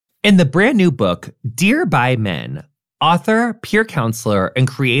In the brand new book, Dear Bi Men, author, peer counselor, and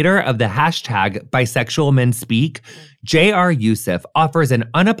creator of the hashtag Bisexual Men Speak, J.R. Yusuf offers an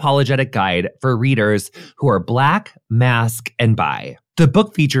unapologetic guide for readers who are Black, Masc, and Bi. The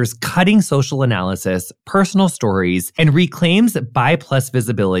book features cutting social analysis, personal stories, and reclaims bi plus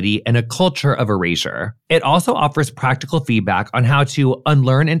visibility in a culture of erasure. It also offers practical feedback on how to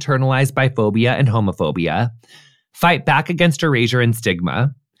unlearn internalized biphobia and homophobia, fight back against erasure and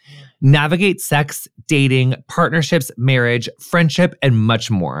stigma, navigate sex, dating, partnerships, marriage, friendship, and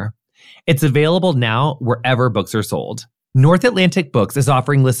much more. It's available now wherever books are sold. North Atlantic Books is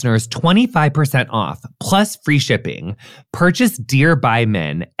offering listeners 25% off, plus free shipping. Purchase Dear Bi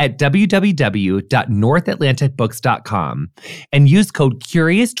Men at www.northatlanticbooks.com and use code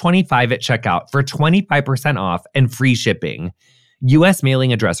CURIOUS25 at checkout for 25% off and free shipping. U.S.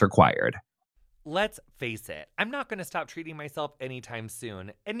 mailing address required. Let's face it, I'm not going to stop treating myself anytime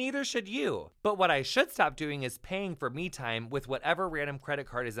soon, and neither should you. But what I should stop doing is paying for me time with whatever random credit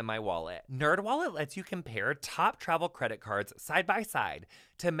card is in my wallet. NerdWallet lets you compare top travel credit cards side by side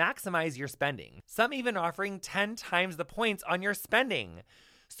to maximize your spending. Some even offering 10 times the points on your spending.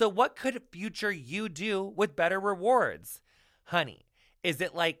 So what could future you do with better rewards? Honey, is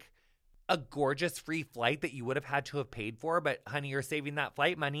it like a gorgeous free flight that you would have had to have paid for, but honey, you're saving that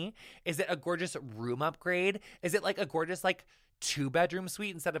flight money? Is it a gorgeous room upgrade? Is it like a gorgeous like 2-bedroom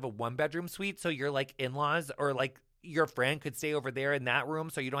suite instead of a 1-bedroom suite? So your like in-laws or like your friend could stay over there in that room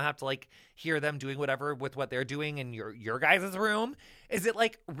so you don't have to like hear them doing whatever with what they're doing in your guys' room? Is it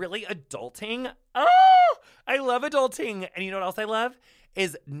like really adulting? Oh, I love adulting. And you know what else I love?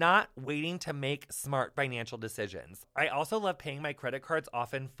 Is not waiting to make smart financial decisions. I also love paying my credit cards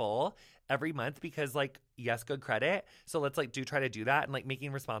off in full every month because like, yes, good credit. So let's like try to do that and like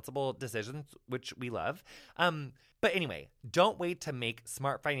making responsible decisions, which we love. But anyway, don't wait to make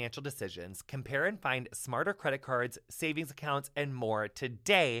smart financial decisions. Compare and find smarter credit cards, savings accounts, and more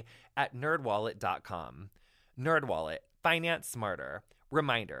today at nerdwallet.com. NerdWallet, finance smarter.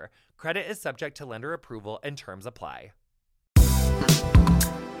 Reminder, credit is subject to lender approval and terms apply.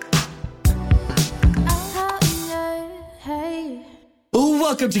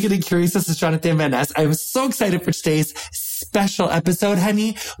 Welcome to Getting Curious. This is Jonathan Van Ness. I'm so excited for today's special episode,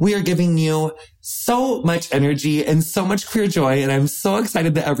 honey. We are giving you so much energy and so much queer joy, and I'm so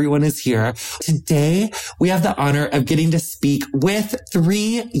excited that everyone is here. Today, we have the honor of getting to speak with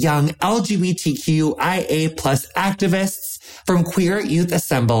 3 young LGBTQIA+ activists from Queer Youth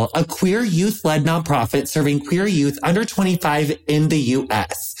Assemble, a queer youth-led nonprofit serving queer youth under 25 in the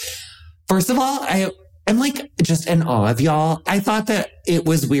U.S. First of all, I'm like just in awe of y'all. I thought that it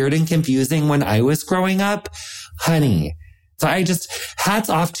was weird and confusing when I was growing up. Honey. So I just, hats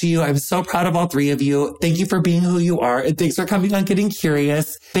off to you. I'm so proud of all 3 of you. Thank you for being who you are. And thanks for coming on Getting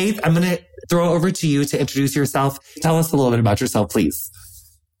Curious. Faith, I'm going to throw it over to you to introduce yourself. Tell us a little bit about yourself, please.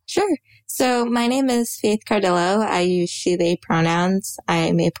 Sure. So my name is Faith Cardillo. I use she, they pronouns.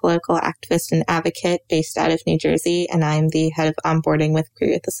 I'm a political activist and advocate based out of New Jersey, and I'm the head of onboarding with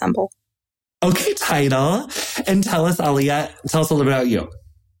Queer Youth Assemble. Okay, title. And tell us, Alia, tell us a little bit about you.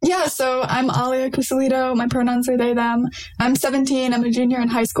 Yeah, so I'm Alia Cusilito. My pronouns are they, them. I'm 17. I'm a junior in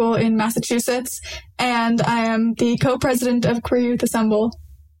high school in Massachusetts, and I am the co-president of Queer Youth Assemble.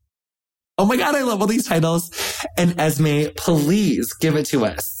 Oh my God, I love all these titles. And Esme, please give it to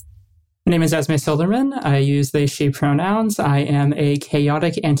us. My name is Esme Silderman. I use they, she pronouns. I am a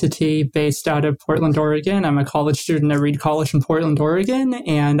chaotic entity based out of Portland, Oregon. I'm a college student at Reed College in Portland, Oregon,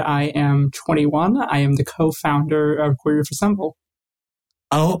 and I am 21. I am the co-founder of Queer Youth Assemble.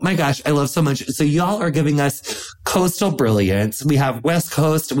 Oh my gosh, I love so much. So y'all are giving us coastal brilliance. We have West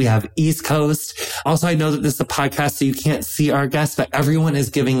Coast, we have East Coast. Also, I know that this is a podcast, so you can't see our guests, but everyone is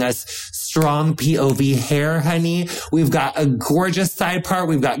giving us strong POV hair, honey. We've got a gorgeous side part.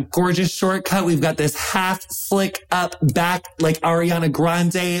 We've got gorgeous shortcut. We've got this half slick up back, like Ariana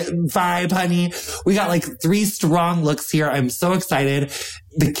Grande vibe, honey. We got like 3 strong looks here. I'm so excited.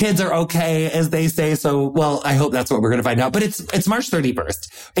 The kids are okay, as they say. So, well, I hope that's what we're going to find out. But it's March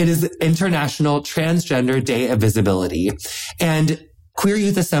 31st. It is International Transgender Day of Visibility. And Queer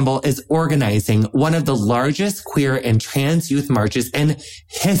Youth Assemble is organizing one of the largest queer and trans youth marches in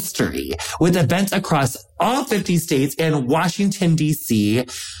history, with events across all 50 states and Washington, D.C.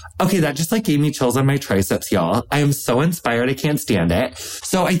 Okay, that just like gave me chills on my triceps, y'all. I am so inspired. I can't stand it.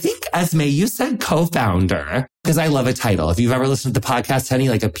 So I think, Esme, you said co-founder, because I love a title. If you've ever listened to the podcast, honey,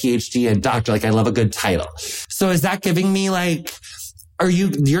 like a PhD and doctor, like I love a good title. So is that giving me like,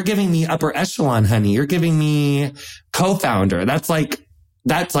 you're giving me upper echelon, honey. You're giving me co-founder. That's like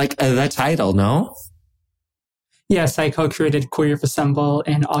the title, no? Yes, I co-created Queer Youth Assemble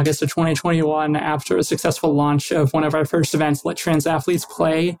in August of 2021 after a successful launch of one of our first events, Let Trans Athletes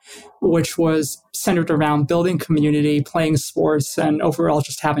Play, which was centered around building community, playing sports, and overall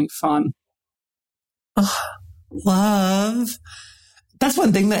just having fun. Oh, love. That's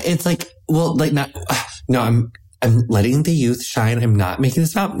one thing that it's like, well, like not, no, I'm letting the youth shine. I'm not making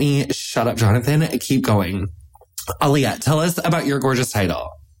this about me. Shut up, Jonathan. Keep going. Aliyah, tell us about your gorgeous title.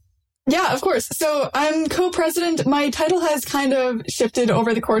 Yeah, of course. So I'm co-president. My title has kind of shifted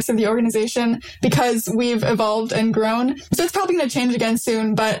over the course of the organization because we've evolved and grown. So it's probably going to change again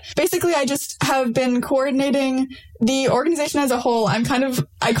soon. But basically, I just have been coordinating the organization as a whole.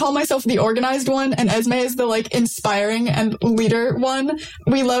 I call myself the organized one, and Esme is the inspiring and leader one.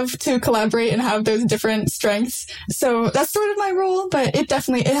 We love to collaborate and have those different strengths. So that's sort of my role, but it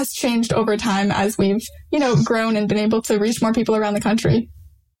has changed over time as we've, grown and been able to reach more people around the country.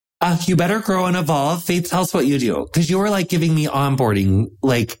 You better grow and evolve. Faith, tell us what you do. Because you were giving me onboarding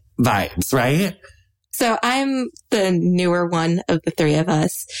vibes, right? So I'm the newer one of the three of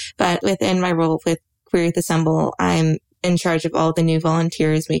us, but within my role with Queer Youth Assemble, I'm in charge of all the new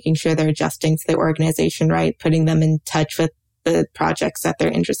volunteers, making sure they're adjusting to the organization right, putting them in touch with the projects that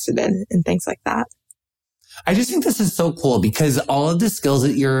they're interested in and things like that. I just think this is so cool because all of the skills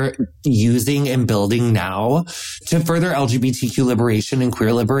that you're using and building now to further LGBTQ liberation and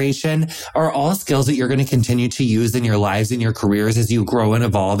queer liberation are all skills that you're going to continue to use in your lives and your careers as you grow and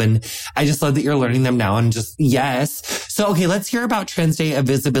evolve. And I just love that you're learning them now and just, yes. So, okay, let's hear about Trans Day of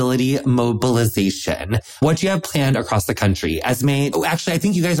Visibility mobilization. What do you have planned across the country? Esme, actually, I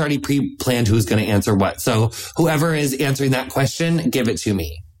think you guys already pre-planned who's going to answer what. So whoever is answering that question, give it to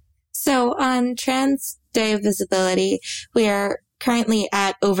me. So on Trans Day of Visibility, we are currently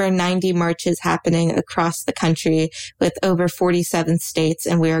at over 90 marches happening across the country with over 47 states,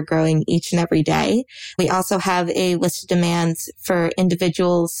 and we are growing each and every day. We also have a list of demands for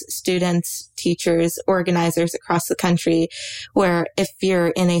individuals, students, teachers, organizers across the country, where if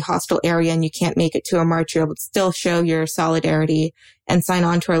you're in a hostile area and you can't make it to a march, you're able to still show your solidarity and sign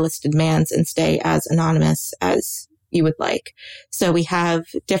on to our list of demands and stay as anonymous as you would like. So we have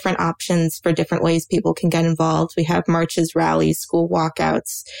different options for different ways people can get involved. We have marches, rallies, school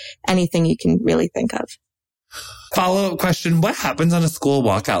walkouts, anything you can really think of. Follow-up question. What happens on a school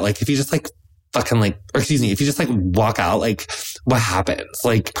walkout? If you just if you just walk out, what happens?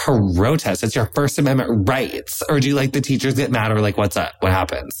 Protest. It's your First Amendment rights. Or do the teachers get mad or what's up? What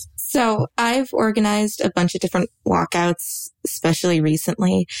happens? So I've organized a bunch of different walkouts, especially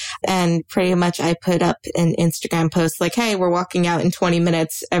recently. And pretty much I put up an Instagram post hey, we're walking out in 20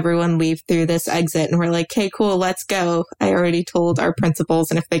 minutes. Everyone leave through this exit. And we're hey, cool, let's go. I already told our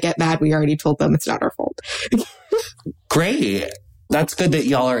principals. And if they get mad, we already told them it's not our fault. Great. That's good that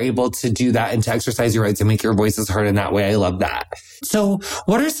y'all are able to do that and to exercise your rights and make your voices heard in that way. I love that. So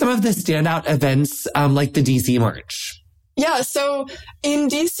what are some of the standout events like the DC March? Yeah, so in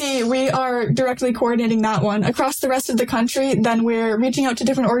DC, we are directly coordinating that one. Across the rest of the country, then we're reaching out to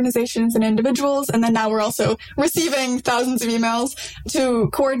different organizations and individuals, and then now we're also receiving thousands of emails to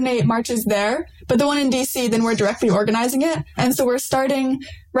coordinate marches there. But the one in DC, then we're directly organizing it. And so we're starting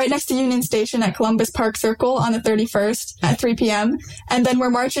right next to Union Station at Columbus Park Circle on the 31st at 3 p.m. And then we're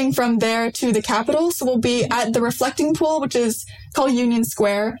marching from there to the Capitol. So we'll be at the Reflecting Pool, which is called Union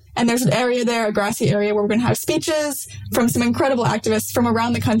Square. And there's an area there, a grassy area, where we're going to have speeches from some incredible activists from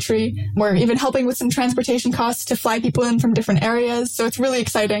around the country. We're even helping with some transportation costs to fly people in from different areas. So it's really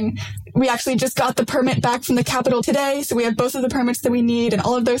exciting. We actually just got the permit back from the Capitol today. So we have both of the permits that we need, and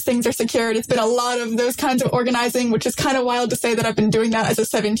all of those things are secured. It's been a lot of those kinds of organizing, which is kind of wild to say that I've been doing that as a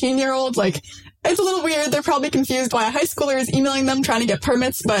 17-year-old. It's a little weird. They're probably confused why a high schooler is emailing them trying to get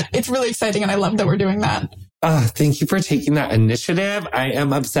permits, but it's really exciting, and I love that we're doing that. Thank you for taking that initiative. I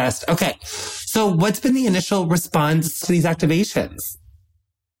am obsessed. Okay. So what's been the initial response to these activations?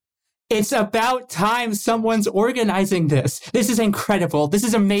 It's about time someone's organizing this. This is incredible. This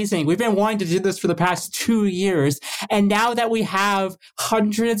is amazing. We've been wanting to do this for the past 2 years. And now that we have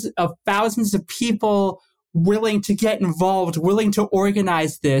hundreds of thousands of people willing to get involved, willing to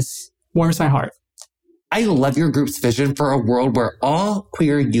organize this, warms my heart. I love your group's vision for a world where all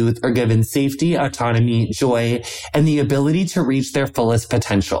queer youth are given safety, autonomy, joy, and the ability to reach their fullest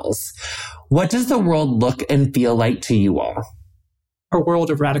potentials. What does the world look and feel like to you all? A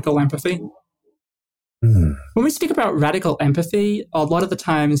world of radical empathy. When we speak about radical empathy, a lot of the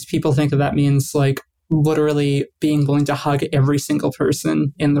times people think that means literally being willing to hug every single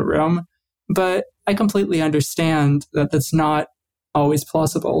person in the room. But I completely understand that that's not always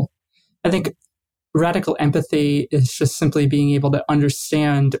plausible. I think radical empathy is just simply being able to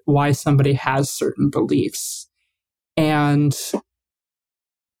understand why somebody has certain beliefs And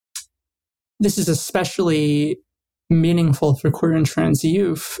this is especially meaningful for queer and trans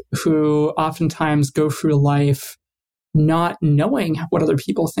youth who oftentimes go through life not knowing what other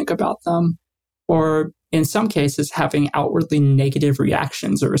people think about them, or in some cases having outwardly negative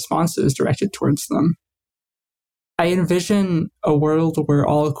reactions or responses directed towards them. I envision a world where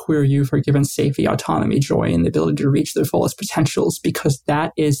all queer youth are given safety, autonomy, joy, and the ability to reach their fullest potentials, because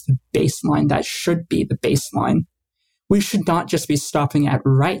that is the baseline. That should be the baseline. We should not just be stopping at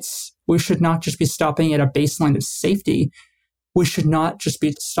rights. We should not just be stopping at a baseline of safety. We should not just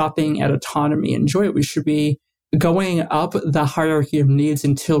be stopping at autonomy and joy. We should be going up the hierarchy of needs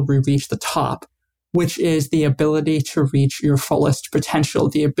until we reach the top, which is the ability to reach your fullest potential,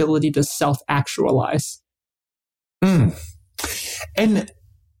 the ability to self-actualize. And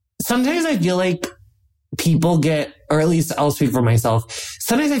sometimes I feel like people get, or at least I'll speak for myself,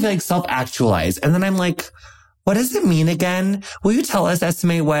 sometimes I feel like self-actualize. And then I'm like, what does it mean again? Will you tell us,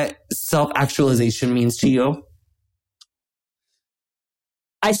 Esme, what self-actualization means to you?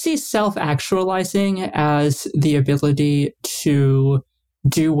 I see self-actualizing as the ability to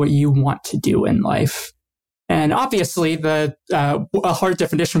do what you want to do in life. And obviously, a hard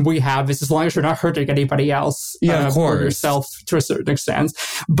definition we have is as long as you're not hurting anybody else, of course, or yourself to a certain extent.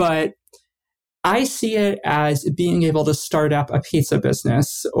 But I see it as being able to start up a pizza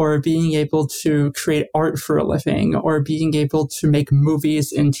business, or being able to create art for a living, or being able to make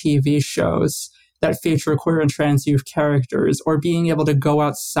movies and TV shows that feature queer and trans youth characters, or being able to go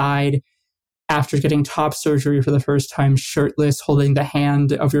outside after getting top surgery for the first time shirtless, holding the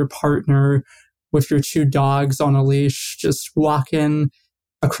hand of your partner with your 2 dogs on a leash, just walking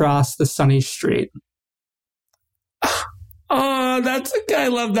across the sunny street. Oh, that's okay. I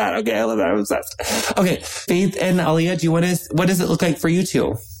love that. Okay, I love that. I'm obsessed. Okay, Faith and Aliyah, what does it look like for you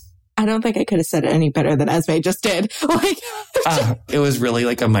two? I don't think I could have said it any better than Esme just did. It was really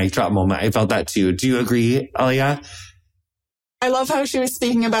like a mic drop moment. I felt that too. Do you agree, Aliyah? I love how she was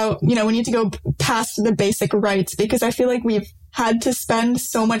speaking about, we need to go past the basic rights, because I feel like we've had to spend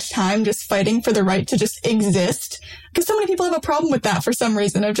so much time just fighting for the right to just exist, because so many people have a problem with that for some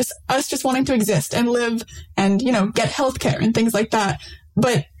reason, of just us just wanting to exist and live and, get healthcare and things like that.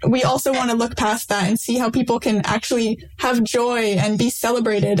 But we also want to look past that and see how people can actually have joy and be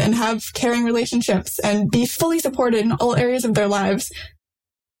celebrated and have caring relationships and be fully supported in all areas of their lives.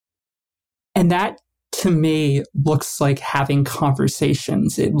 And that, to me, looks like having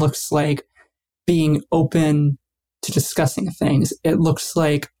conversations. It looks like being open to discussing things. It looks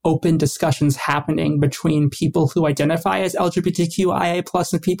like open discussions happening between people who identify as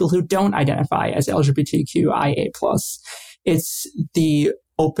LGBTQIA+ and people who don't identify as LGBTQIA+. It's the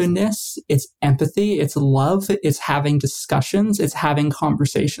openness, it's empathy, it's love, it's having discussions, it's having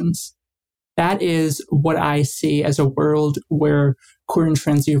conversations. That is what I see as a world where queer and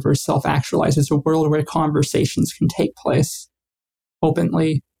trans youth are self-actualized. It's a world where conversations can take place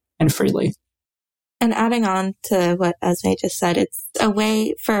openly and freely. And adding on to what Esme just said, it's a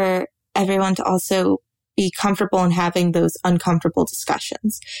way for everyone to also be comfortable in having those uncomfortable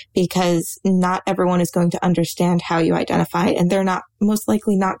discussions, because not everyone is going to understand how you identify, and they're not most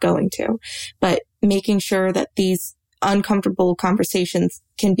likely not going to. But making sure that these uncomfortable conversations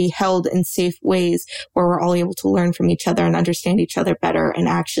can be held in safe ways where we're all able to learn from each other and understand each other better and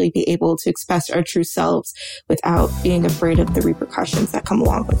actually be able to express our true selves without being afraid of the repercussions that come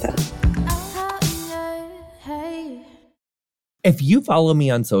along with it. If you follow me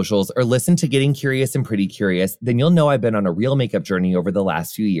on socials or listen to Getting Curious and Pretty Curious, then you'll know I've been on a real makeup journey over the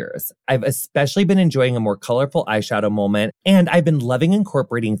last few years. I've especially been enjoying a more colorful eyeshadow moment, and I've been loving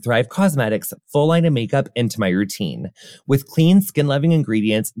incorporating Thrive Causemetics' full line of makeup into my routine. With clean, skin-loving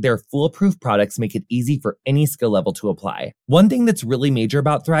ingredients, their foolproof products make it easy for any skill level to apply. One thing that's really major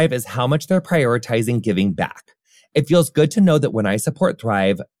about Thrive is how much they're prioritizing giving back. It feels good to know that when I support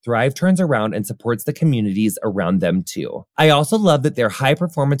Thrive, Thrive turns around and supports the communities around them too. I also love that their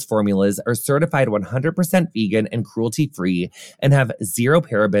high-performance formulas are certified 100% vegan and cruelty-free and have 0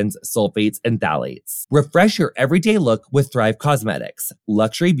 parabens, sulfates, and phthalates. Refresh your everyday look with Thrive Causemetics,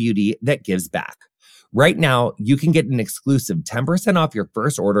 luxury beauty that gives back. Right now, you can get an exclusive 10% off your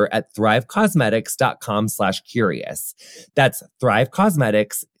first order at thrivecausemetics.com/curious. That's Thrive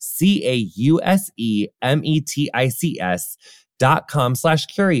Causemetics,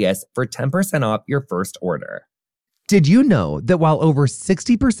 CAUSEMETICS.com/curious for 10% off your first order. Did you know that while over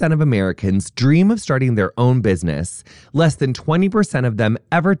 60% of Americans dream of starting their own business, less than 20% of them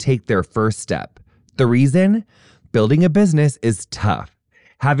ever take their first step? The reason? Building a business is tough.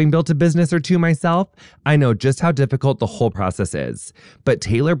 Having built a business or two myself, I know just how difficult the whole process is. But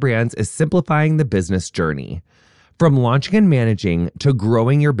Taylor Brands is simplifying the business journey. From launching and managing to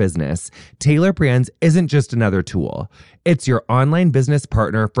growing your business, Tailor Brands isn't just another tool. It's your online business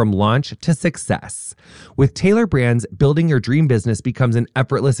partner from launch to success. With Tailor Brands, building your dream business becomes an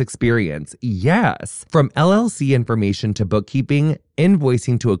effortless experience. Yes! From LLC information to bookkeeping,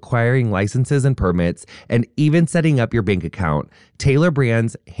 invoicing to acquiring licenses and permits, and even setting up your bank account, Tailor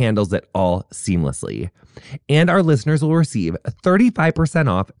Brands handles it all seamlessly. And our listeners will receive 35%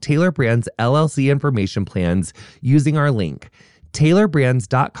 off Tailor Brands LLC information plans using our link,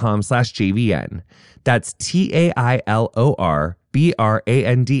 tailorbrands.com/JVN. That's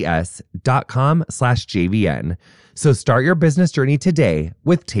TAILORBRANDS.com/JVN. So start your business journey today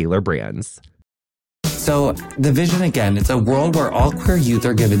with Tailor Brands. So the vision, again, it's a world where all queer youth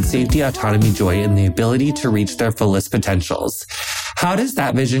are given safety, autonomy, joy, and the ability to reach their fullest potentials. How does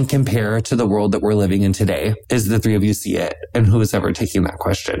that vision compare to the world that we're living in today, as the three of you see it? And who is ever taking that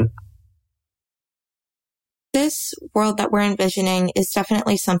question? This world that we're envisioning is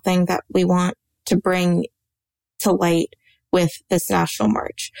definitely something that we want to bring to light with this National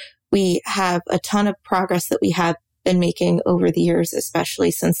March. We have a ton of progress that we have been making over the years, especially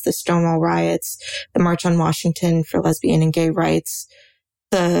since the Stonewall riots, the March on Washington for lesbian and gay rights,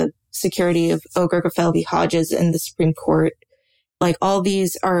 the security of Obergefell v. Hodges in the Supreme Court. Like, all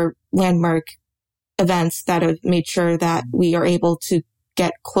these are landmark events that have made sure that we are able to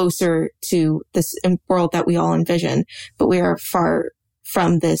get closer to this world that we all envision, but we are far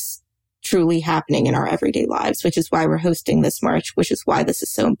from this truly happening in our everyday lives, which is why we're hosting this march, which is why this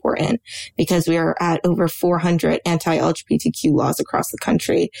is so important, because we are at over 400 anti-LGBTQ laws across the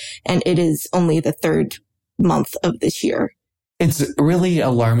country, and it is only the third month of this year. It's really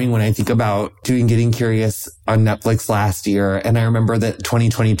alarming when I think about doing Getting Curious on Netflix last year. And I remember that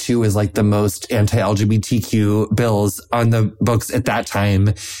 2022 was like the most anti-LGBTQ bills on the books at that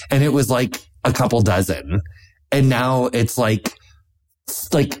time. And it was like a couple dozen. And now it's like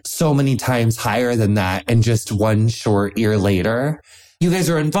so many times higher than that. And just one short year later, you guys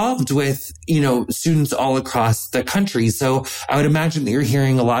are involved with, students all across the country. So I would imagine that you're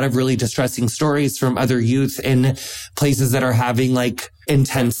hearing a lot of really distressing stories from other youth in places that are having like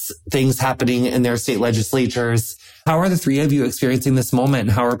intense things happening in their state legislatures. How are the three of you experiencing this moment?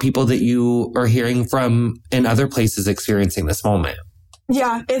 How are people that you are hearing from in other places experiencing this moment?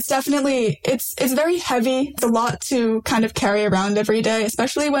 Yeah, it's definitely, it's very heavy. It's a lot to kind of carry around every day,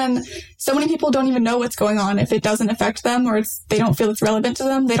 especially when so many people don't even know what's going on. If it doesn't affect them or they don't feel it's relevant to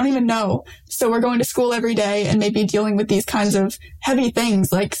them, they don't even know. So we're going to school every day and maybe dealing with these kinds of heavy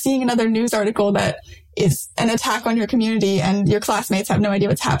things, like seeing another news article that is an attack on your community and your classmates have no idea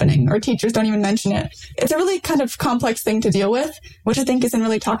what's happening, or teachers don't even mention it. It's a really kind of complex thing to deal with, which I think isn't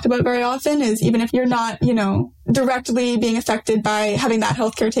really talked about very often, is even if you're not, directly being affected by having that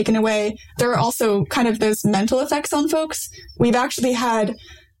healthcare taken away, there are also kind of those mental effects on folks. We've actually had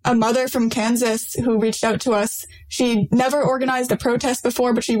a mother from Kansas who reached out to us. She never organized a protest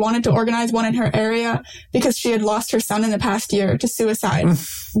before, but she wanted to organize one in her area because she had lost her son in the past year to suicide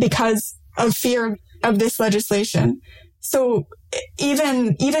because of fear of this legislation. So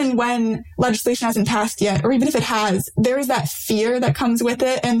even when legislation hasn't passed yet, or even if it has, there is that fear that comes with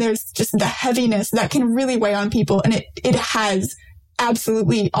it. And there's just the heaviness that can really weigh on people. And it has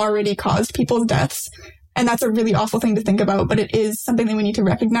absolutely already caused people's deaths. And that's a really awful thing to think about, but it is something that we need to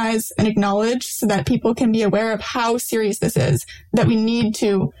recognize and acknowledge so that people can be aware of how serious this is, that we need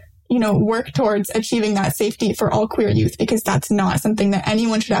to work towards achieving that safety for all queer youth, because that's not something that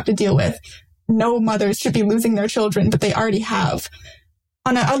anyone should have to deal with. No mothers should be losing their children, but they already have.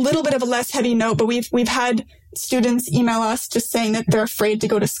 On a little bit of a less heavy note, but we've had students email us just saying that they're afraid to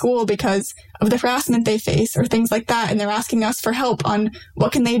go to school because of the harassment they face or things like that. And they're asking us for help on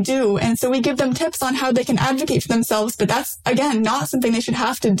what can they do. And so we give them tips on how they can advocate for themselves. But that's, again, not something they should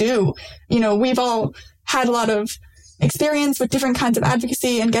have to do. We've all had a lot of experience with different kinds of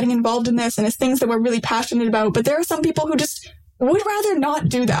advocacy and getting involved in this. And it's things that we're really passionate about. But there are some people who just would rather not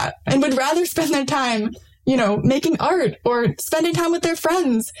do that and would rather spend their time, making art or spending time with their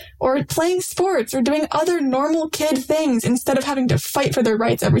friends or playing sports or doing other normal kid things instead of having to fight for their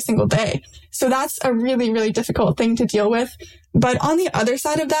rights every single day. So that's a really, really difficult thing to deal with. But on the other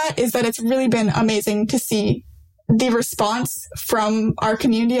side of that is that it's really been amazing to see the response from our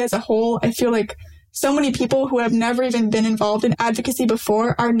community as a whole. I feel like so many people who have never even been involved in advocacy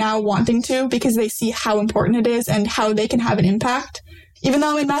before are now wanting to, because they see how important it is and how they can have an impact. Even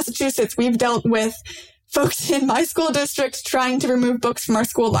though in Massachusetts, we've dealt with folks in my school district trying to remove books from our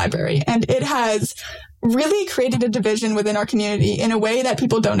school library. And it has really created a division within our community in a way that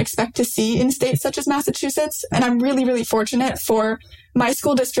people don't expect to see in states such as Massachusetts. And I'm really, really fortunate for my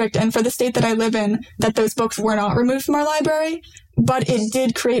school district and for the state that I live in that those books were not removed from our library. But it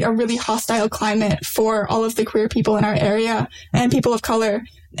did create a really hostile climate for all of the queer people in our area and people of color.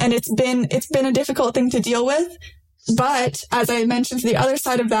 And it's been a difficult thing to deal with. But as I mentioned, the other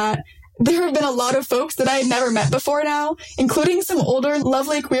side of that, there have been a lot of folks that I had never met before now, including some older,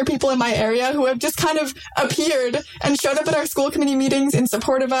 lovely queer people in my area who have just kind of appeared and showed up at our school committee meetings in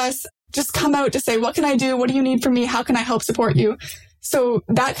support of us, just come out to say, what can I do? What do you need from me? How can I help support you? So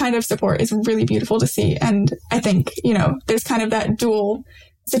that kind of support is really beautiful to see. And I think, there's kind of that dual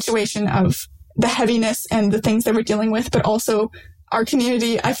situation of the heaviness and the things that we're dealing with, but also our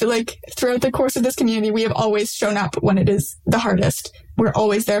community. I feel like throughout the course of this community, we have always shown up when it is the hardest. We're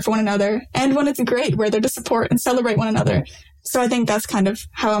always there for one another. And when it's great, we're there to support and celebrate one another. So I think that's kind of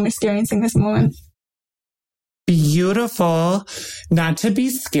how I'm experiencing this moment. Beautiful. Not to be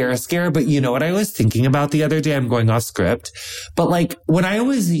scare, but you know what I was thinking about the other day? I'm going off script. But like when I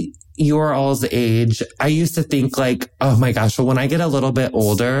was your all's age, I used to think like, oh my gosh, well, when I get a little bit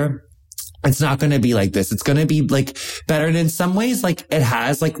older, it's not going to be like this. It's going to be like better. And in some ways, like it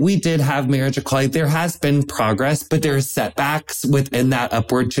has, like we did have marriage equality. There has been progress, but there are setbacks within that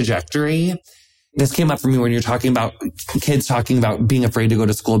upward trajectory. This came up for me when you're talking about kids talking about being afraid to go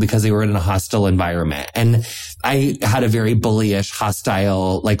to school because they were in a hostile environment. And I had a very bullyish,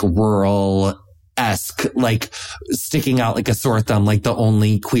 hostile, like rural-esque, like sticking out like a sore thumb, like the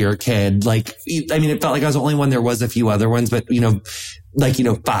only queer kid. Like, I mean, it felt like I was the only one. There was a few other ones, but,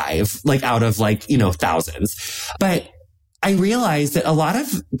 5, like out of like, thousands. But I realized that a lot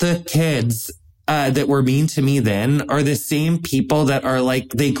of the kids that were mean to me then are the same people that are like,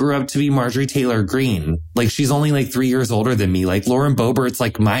 they grew up to be Marjorie Taylor Greene. Like she's only like 3 years older than me. Like Lauren Boebert's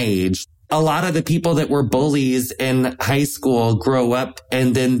like my age. A lot of the people that were bullies in high school grow up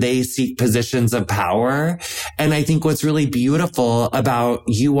and then they seek positions of power. And I think what's really beautiful about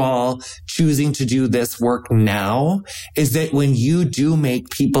you all choosing to do this work now is that when you do make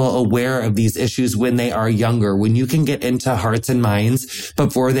people aware of these issues when they are younger, when you can get into hearts and minds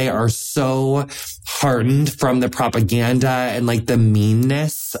before they are so hardened from the propaganda and like the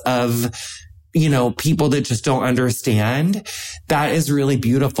meanness of people that just don't understand, that is really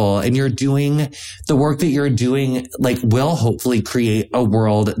beautiful. And you're doing the work that you're doing, like will hopefully create a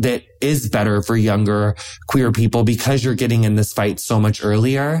world that is better for younger queer people because you're getting in this fight so much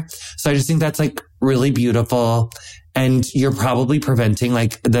earlier. So I just think that's like really beautiful. And you're probably preventing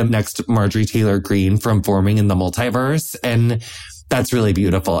like the next Marjorie Taylor Greene from forming in the multiverse. And that's really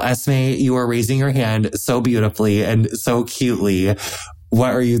beautiful. Esme, you are raising your hand so beautifully and so cutely.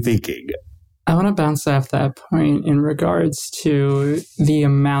 What are you thinking? I want to bounce off that point in regards to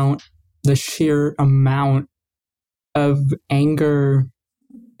the sheer amount of anger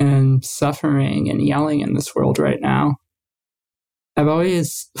and suffering and yelling in this world right now. I've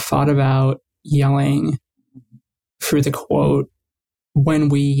always thought about yelling through the quote, when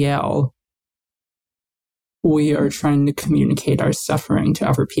we yell, we are trying to communicate our suffering to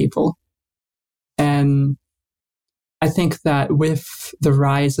other people. And I think that with the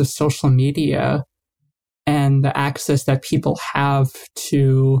rise of social media and the access that people have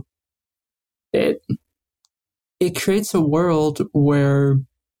to it, it creates a world where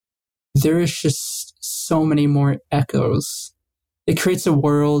there is just so many more echoes. It creates a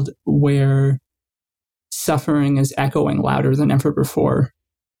world where suffering is echoing louder than ever before.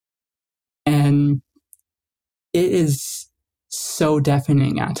 And it is so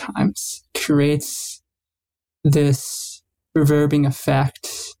deafening at times. Creates this reverbing effect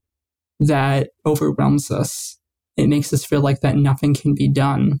that overwhelms us. It makes us feel like that nothing can be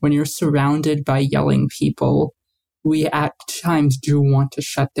done. When you're surrounded by yelling people, we at times do want to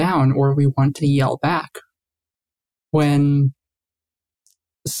shut down or we want to yell back. When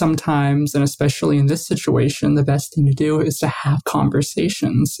sometimes, and especially in this situation, the best thing to do is to have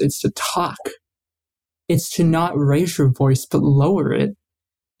conversations. It's to talk. It's to not raise your voice, but lower it.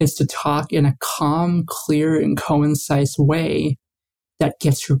 It's to talk in a calm, clear, and concise way that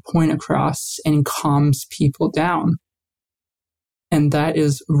gets your point across and calms people down. And that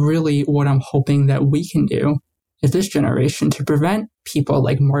is really what I'm hoping that we can do as this generation to prevent people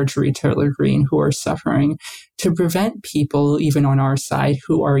like Marjorie Taylor Greene who are suffering, to prevent people even on our side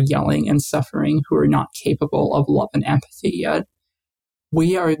who are yelling and suffering, who are not capable of love and empathy yet.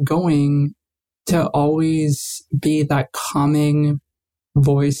 We are going to always be that calming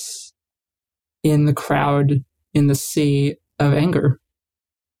voice in the crowd, in the sea of anger.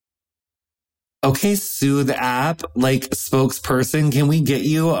 Okay, Soothe app, like spokesperson, can we get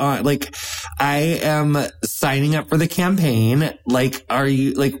you on? Like, I am signing up for the campaign. Like, are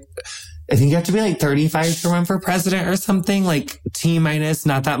you like, I think you have to be like 35 to run for president or something, like T-minus,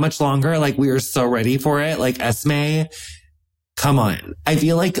 not that much longer. Like, we are so ready for it. Like, Esme, come on. I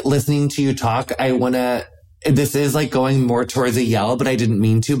feel like listening to you talk, this is like going more towards a yell, but I didn't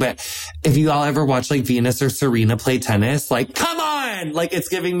mean to. But if you all ever watch like Venus or Serena play tennis, like, come on, like it's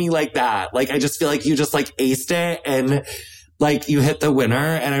giving me like that. Like, I just feel like you just like aced it and like you hit the winner.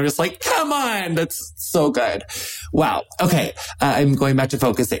 And I'm just like, come on, that's so good. Wow. Okay. I'm going back to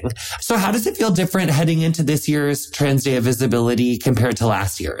focusing. So how does it feel different heading into this year's Trans Day of Visibility compared to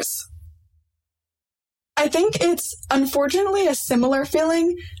last year's? I think it's unfortunately a similar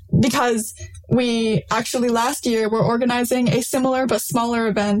feeling because we actually last year were organizing a similar but smaller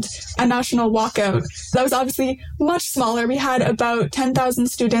event, a national walkout. That was obviously much smaller. We had about 10,000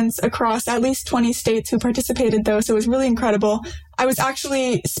 students across at least 20 states who participated though, so it was really incredible. I was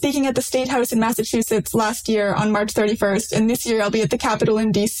actually speaking at the State House in Massachusetts last year on March 31st, and this year I'll be at the Capitol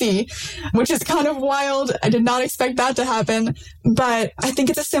in DC, which is kind of wild. I did not expect that to happen, but I think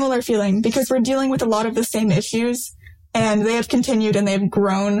it's a similar feeling because we're dealing with a lot of the same issues. And they have continued and they've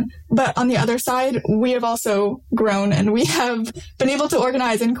grown. But on the other side, we have also grown and we have been able to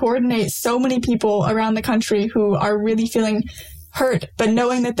organize and coordinate so many people around the country who are really feeling hurt, but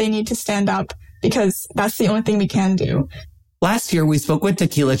knowing that they need to stand up because that's the only thing we can do. Last year, we spoke with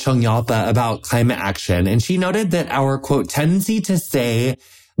Tequila Chongyalpa about climate action, and she noted that our, quote, tendency to say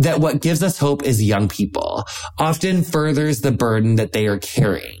that what gives us hope is young people often furthers the burden that they are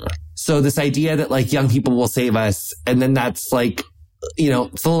carrying. So this idea that like young people will save us, and then that's like,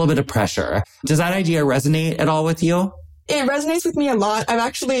 it's a little bit of pressure. Does that idea resonate at all with you? It resonates with me a lot. I've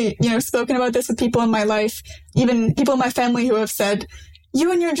actually, spoken about this with people in my life, even people in my family who have said,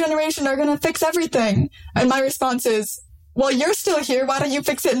 you and your generation are going to fix everything. And my response is, well, you're still here. Why don't you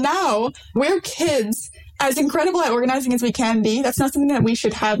fix it now? We're kids. As incredible at organizing as we can be, that's not something that we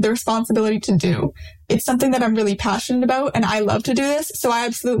should have the responsibility to do. It's something that I'm really passionate about, and I love to do this, so I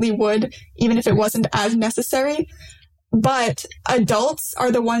absolutely would, even if it wasn't as necessary. But adults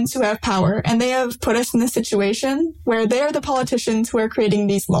are the ones who have power, and they have put us in this situation where they are the politicians who are creating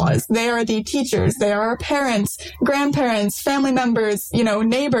these laws. They are the teachers, they are our parents, grandparents, family members,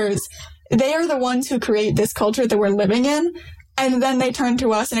 neighbors. They are the ones who create this culture that we're living in. And then they turn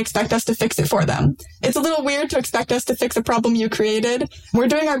to us and expect us to fix it for them. It's a little weird to expect us to fix a problem you created. We're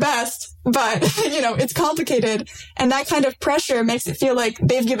doing our best, but, it's complicated. And that kind of pressure makes it feel like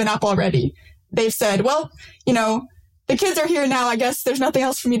they've given up already. They've said, well, the kids are here now. I guess there's nothing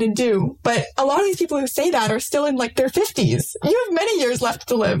else for me to do. But a lot of these people who say that are still in like their 50s. You have many years left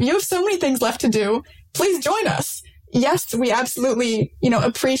to live. You have so many things left to do. Please join us. Yes, we absolutely,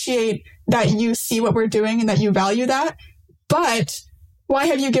 appreciate that you see what we're doing and that you value that. But why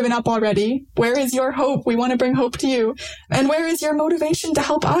have you given up already? Where is your hope? We want to bring hope to you. And where is your motivation to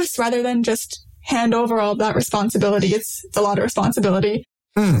help us rather than just hand over all of that responsibility? It's a lot of responsibility.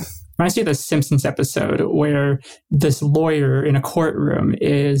 Reminds me of the Simpsons episode where this lawyer in a courtroom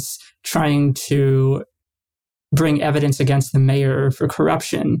is trying to bring evidence against the mayor for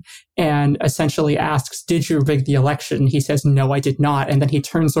corruption and essentially asks, did you rig the election? He says, no, I did not. And then he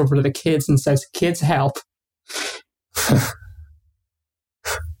turns over to the kids and says, kids, help.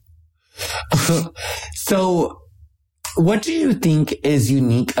 So what do you think is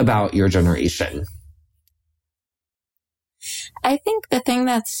unique about your generation? I think the thing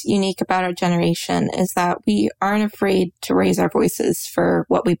that's unique about our generation is that we aren't afraid to raise our voices for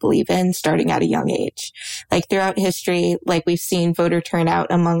what we believe in starting at a young age. Like throughout history, like we've seen voter turnout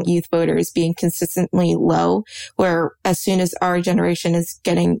among youth voters being consistently low, where as soon as our generation is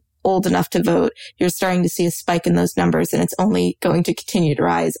getting old enough to vote, you're starting to see a spike in those numbers, and it's only going to continue to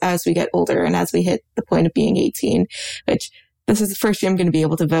rise as we get older and as we hit the point of being 18, which this is the first year I'm going to be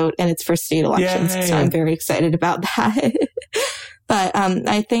able to vote, and it's for state elections. Yay. So I'm very excited about that. But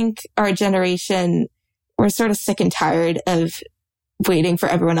I think our generation, we're sort of sick and tired of waiting for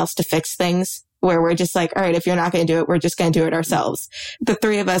everyone else to fix things, where we're just like, all right, if you're not going to do it, we're just going to do it ourselves. The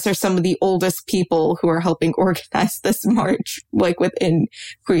three of us are some of the oldest people who are helping organize this march, like within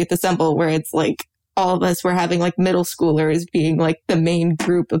Queer Youth Assemble, where it's like all of us were having like middle schoolers being like the main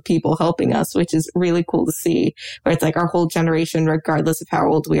group of people helping us, which is really cool to see, where it's like our whole generation, regardless of how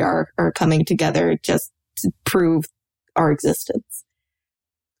old we are coming together just to prove our existence.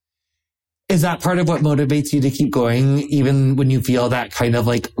 Is that part of what motivates you to keep going, even when you feel that kind of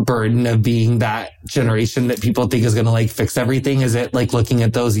like burden of being that generation that people think is going to like fix everything? Is it like looking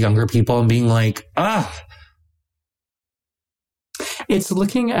at those younger people and being like, It's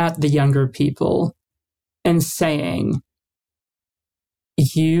looking at the younger people and saying,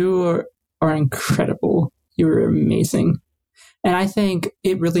 you are incredible. You are amazing. And I think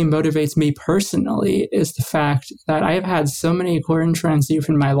it really motivates me personally is the fact that I have had so many queer and trans youth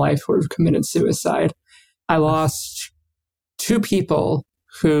in my life who have committed suicide. I lost 2 people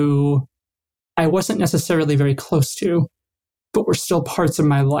who I wasn't necessarily very close to, but were still parts of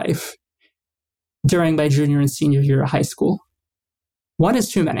my life during my junior and senior year of high school. 1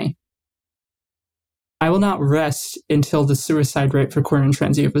 is too many. I will not rest until the suicide rate for queer and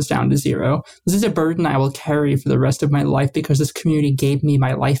trans youth is down to 0. This is a burden I will carry for the rest of my life because this community gave me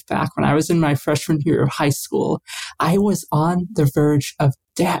my life back. When I was in my freshman year of high school, I was on the verge of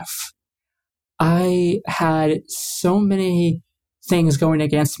death. I had so many things going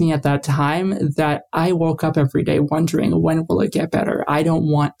against me at that time that I woke up every day wondering, when will it get better? I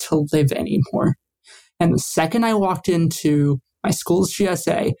don't want to live anymore. And the second I walked into my school's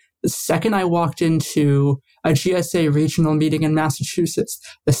GSA, the second I walked into a GSA regional meeting in Massachusetts,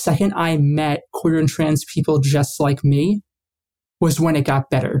 the second I met queer and trans people just like me, was when it got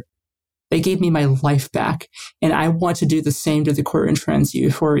better. They gave me my life back, and I want to do the same to the queer and trans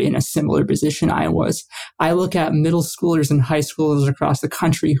youth who are in a similar position I was. I look at middle schoolers and high schoolers across the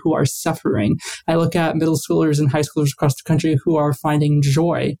country who are suffering. I look at middle schoolers and high schoolers across the country who are finding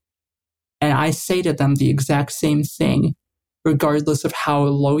joy. And I say to them the exact same thing. Regardless of how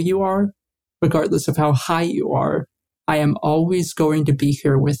low you are, regardless of how high you are, I am always going to be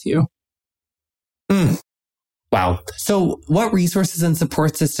here with you. Wow. So what resources and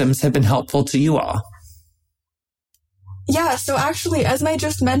support systems have been helpful to you all? Yeah, so actually, Esme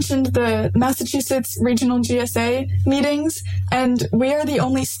just mentioned the Massachusetts Regional GSA meetings, and we are the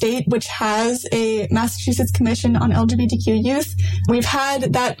only state which has a Massachusetts Commission on LGBTQ Youth. We've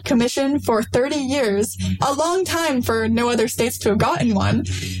had that commission for 30 years, a long time for no other states to have gotten one,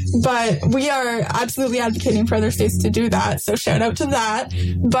 but we are absolutely advocating for other states to do that, so shout out to that.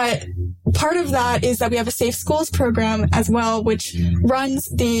 But part of that is that we have a Safe Schools program as well, which runs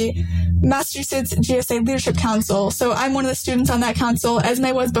the Massachusetts GSA Leadership Council. So I'm one of the students on that council.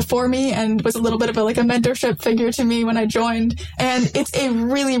 Esme was before me and was a little bit of a mentorship figure to me when I joined. And it's a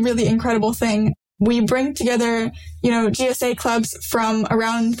really, really incredible thing. We bring together, GSA clubs from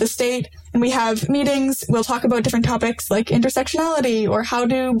around the state, and we have meetings. We'll talk about different topics like intersectionality or how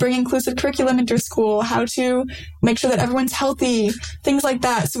to bring inclusive curriculum into school, how to make sure that everyone's healthy, things like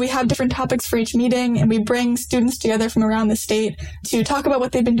that. So we have different topics for each meeting, and we bring students together from around the state to talk about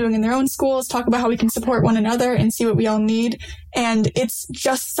what they've been doing in their own schools, talk about how we can support one another and see what we all need. And it's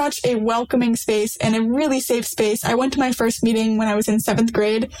just such a welcoming space and a really safe space. I went to my first meeting when I was in 7th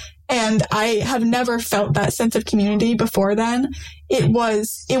grade, and I have never felt that sense of community before then. It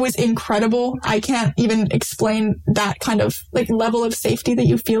was incredible. I can't even explain that kind of level of safety that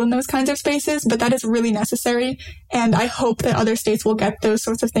you feel in those kinds of spaces, but that is really necessary. And I hope that other states will get those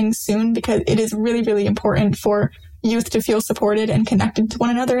sorts of things soon, because it is really, really important for youth to feel supported and connected to one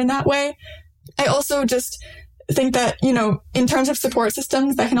another in that way. I also just think that, in terms of support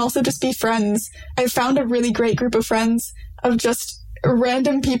systems, that can also just be friends. I've found a really great group of friends of just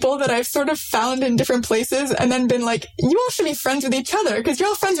random people that I've sort of found in different places and then been like, you all should be friends with each other because you're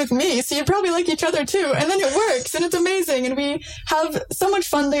all friends with me, so you probably like each other too. And then it works and it's amazing, and we have so much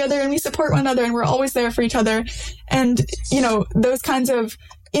fun together and we support one another and we're always there for each other. And, those kinds of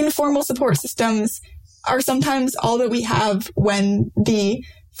informal support systems are sometimes all that we have when the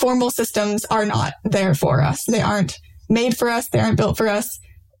formal systems are not there for us. They aren't made for us. They aren't built for us.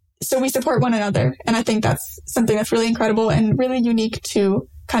 So we support one another. And I think that's something that's really incredible and really unique to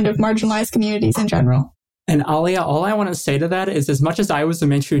kind of marginalized communities in general. And Alia, all I want to say to that is, as much as I was a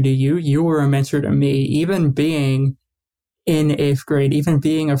mentor to you, you were a mentor to me. Even being in 8th grade, even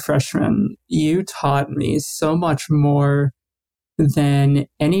being a freshman, you taught me so much more than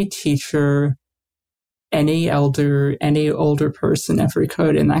any teacher, any elder, any older person ever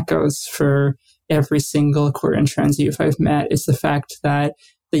could. And that goes for every single queer and trans youth I've met, is the fact that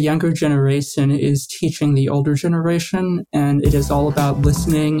the younger generation is teaching the older generation, and it is all about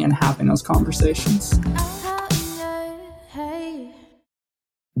listening and having those conversations.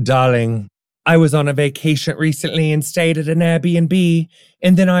 Darling, I was on a vacation recently and stayed at an Airbnb,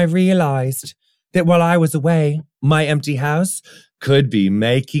 and then I realized that while I was away, my empty house could be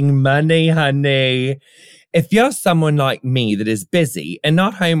making money, honey. If you're someone like me that is busy and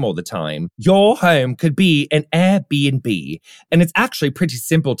not home all the time, your home could be an Airbnb, and it's actually pretty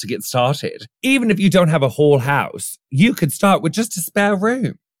simple to get started. Even if you don't have a whole house, you could start with just a spare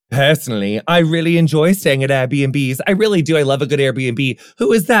room. Personally, I really enjoy staying at Airbnbs. I really do. I love a good Airbnb.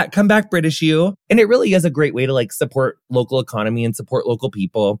 Who is that? Come back, British you. And it really is a great way to like support local economy and support local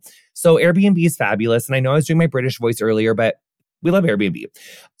people. So Airbnb is fabulous. And I know I was doing my British voice earlier, but we love Airbnb.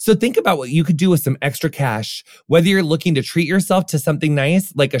 So think about what you could do with some extra cash, whether you're looking to treat yourself to something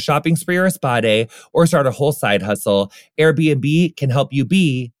nice, like a shopping spree or a spa day, or start a whole side hustle. Airbnb can help you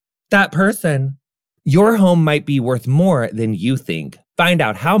be that person. Your home might be worth more than you think. Find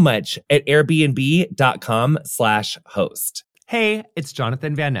out how much at airbnb.com/host. Hey, it's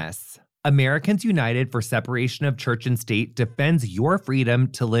Jonathan Van Ness. Americans United for Separation of Church and State defends your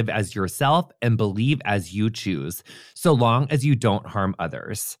freedom to live as yourself and believe as you choose, so long as you don't harm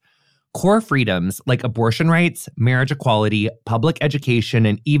others. Core freedoms like abortion rights, marriage equality, public education,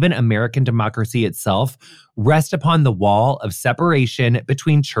 and even American democracy itself rest upon the wall of separation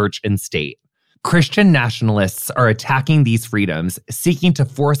between church and state. Christian nationalists are attacking these freedoms, seeking to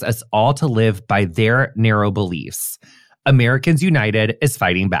force us all to live by their narrow beliefs. Americans United is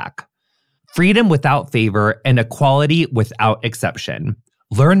fighting back. Freedom without favor and equality without exception.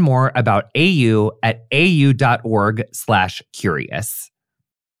 Learn more about AU at au.org/curious.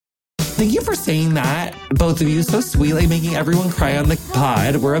 Thank you for saying that, both of you. So sweet, like making everyone cry on the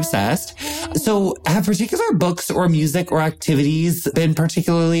pod. We're obsessed. So have particular books or music or activities been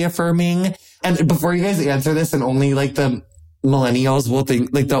particularly affirming? And before you guys answer this, and only like the millennials will think,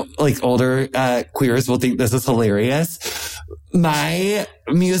 like the older queers will think this is hilarious. My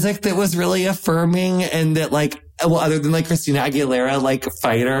music that was really affirming and that like, well, other than like Christina Aguilera, like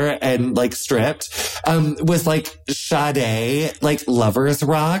Fighter and like Stripped, was like Sade, like Lovers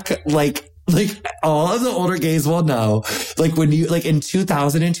Rock, like all of the older gays will know, like when you, like in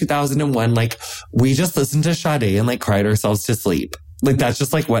 2000 and 2001, like we just listened to Sade and like cried ourselves to sleep. Like that's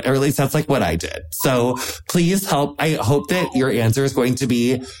just like what, or at least that's like what I did. So please help. I hope that your answer is going to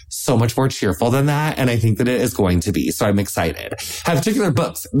be so much more cheerful than that. And I think that it is going to be. So I'm excited. Have particular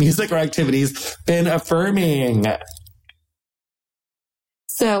books, music, or activities been affirming?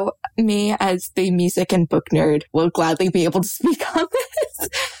 So me as the music and book nerd will gladly be able to speak on this.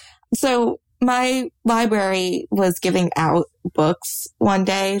 So my library was giving out books one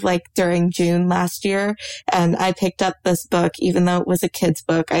day, like during June last year, and I picked up this book, even though it was a kid's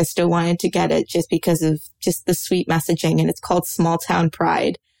book. I still wanted to get it just because of just the sweet messaging, and it's called Small Town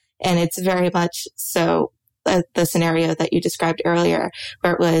Pride. And it's very much so the scenario that you described earlier,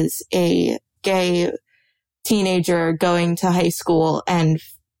 where it was a gay teenager going to high school and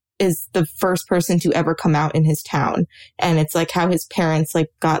is the first person to ever come out in his town. And it's like how his parents like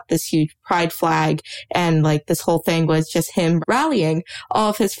got this huge pride flag, and like this whole thing was just him rallying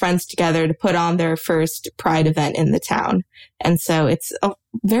all of his friends together to put on their first pride event in the town. And so it's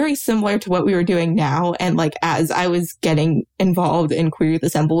very similar to what we were doing now. And like, as I was getting involved in Queer Youth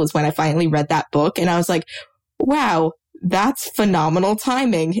Assemble was when I finally read that book, and I was like, wow, that's phenomenal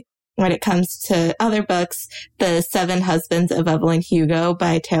timing. When it comes to other books, The Seven Husbands of Evelyn Hugo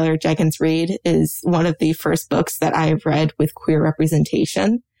by Taylor Jenkins Reid is one of the first books that I have read with queer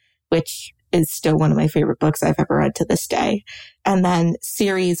representation, which is still one of my favorite books I've ever read to this day. And then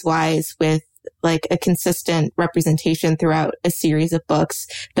series-wise, with like a consistent representation throughout a series of books,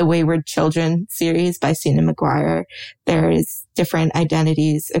 the Wayward Children series by Sina McGuire. There is different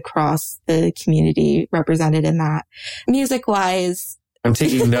identities across the community represented in that. Music-wise, I'm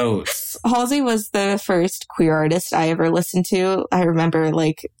taking notes. Halsey was the first queer artist I ever listened to. I remember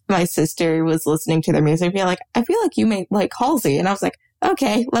like my sister was listening to their music and be like, I feel like you may like Halsey. And I was like,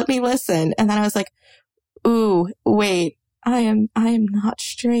 okay, let me listen. And then I was like, ooh, wait, I am not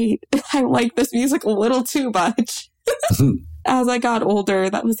straight. I like this music a little too much. As I got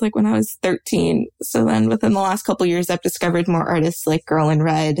older, that was like when I was 13. So then within the last couple of years, I've discovered more artists like Girl in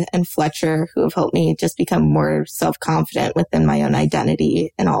Red and Fletcher, who have helped me just become more self-confident within my own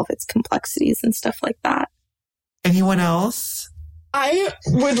identity and all of its complexities and stuff like that. Anyone else? I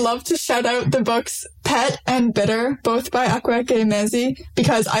would love to shout out the books Pet and Bitter, both by Akwaeke Emezi,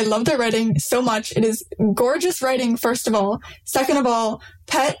 because I love their writing so much. It is gorgeous writing, first of all. Second of all,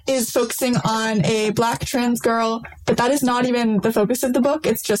 Pet is focusing on a Black trans girl, but that is not even the focus of the book.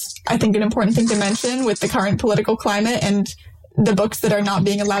 It's just, I think, an important thing to mention with the current political climate and the books that are not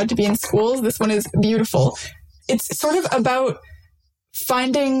being allowed to be in schools. This one is beautiful. It's sort of about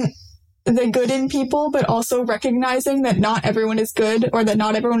finding the good in people, but also recognizing that not everyone is good, or that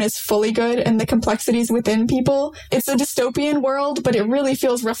not everyone is fully good, and the complexities within people. It's a dystopian world, but it really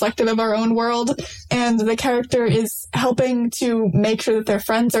feels reflective of our own world. And the character is helping to make sure that their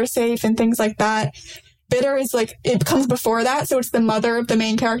friends are safe and things like that. Bitter is like, it comes before that. So it's the mother of the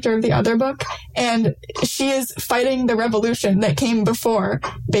main character of the other book. And she is fighting the revolution that came before,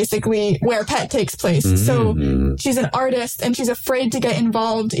 basically, where Pet takes place. So she's an artist and she's afraid to get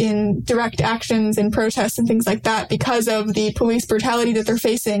involved in direct actions and protests and things like that because of the police brutality that they're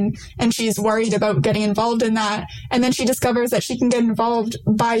facing. And she's worried about getting involved in that. And then she discovers that she can get involved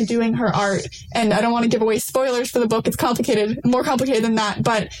by doing her art. And I don't want to give away spoilers for the book. It's complicated, more complicated than that,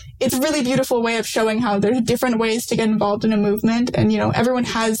 but it's a really beautiful way of showing how there's different ways to get involved in a movement. And, you know, everyone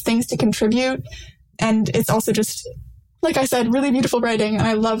has things to contribute. And it's also just, like I said, really beautiful writing. And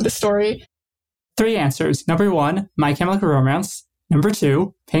I love the story. 3 answers. Number 1, My Chemical Romance. Number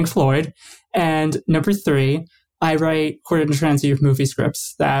 2, Pink Floyd. And number 3, I write queer and trans youth movie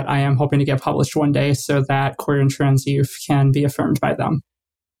scripts that I am hoping to get published one day so that queer and trans youth can be affirmed by them.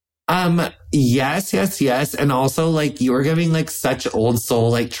 Yes. And also, like, you are giving, like, such old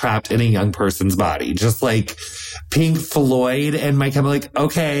soul, like, trapped in a young person's body. Just like Pink Floyd and My Chemical, like,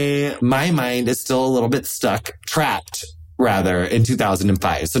 okay, my mind is still a little bit trapped, in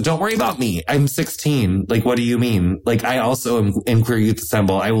 2005. So don't worry about me. I'm 16. Like, what do you mean? Like, I also am in Queer Youth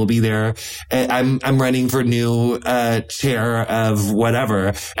Assemble. I will be there. I'm running for new chair of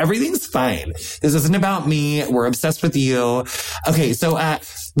whatever. Everything's fine. This isn't about me. We're obsessed with you. Okay, so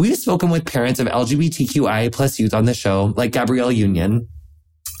we've spoken with parents of LGBTQI plus youth on the show, like Gabrielle Union.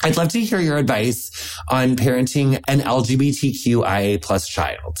 I'd love to hear your advice on parenting an LGBTQIA plus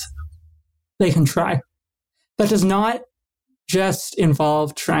child. They can try. That does not just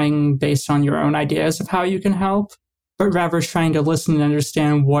involve trying based on your own ideas of how you can help, but rather trying to listen and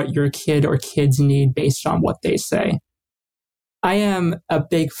understand what your kid or kids need based on what they say. I am a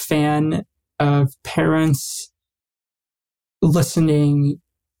big fan of parents listening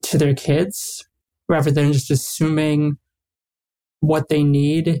to their kids rather than just assuming what they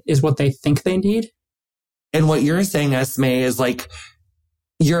need is what they think they need. And what you're saying, Esme, is like,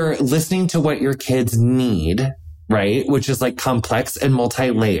 you're listening to what your kids need, right? Which is like complex and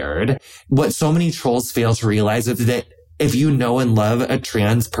multi-layered. What so many trolls fail to realize is that if you know and love a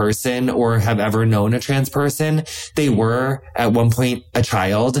trans person or have ever known a trans person, they were at one point a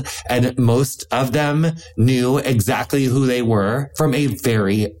child, and most of them knew exactly who they were from a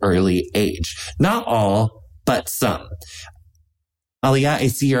very early age. Not all, but some. Aliyah, I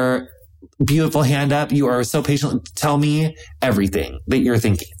see your beautiful hand up. You are so patient. Tell me everything that you're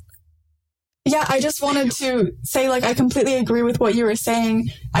thinking. Yeah, I just wanted to say, like, I completely agree with what you were saying.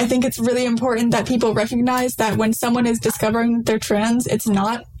 I think it's really important that people recognize that when someone is discovering that they're trans, it's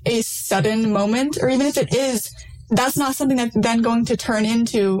not a sudden moment, or even if it is, that's not something that's then going to turn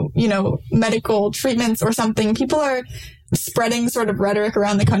into, you know, medical treatments or something. People are spreading sort of rhetoric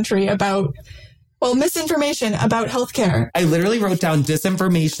around the country about, well, misinformation about healthcare. I literally wrote down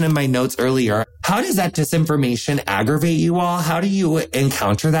disinformation in my notes earlier. How does that disinformation aggravate you all? How do you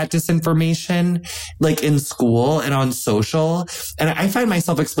encounter that disinformation, like in school and on social? And I find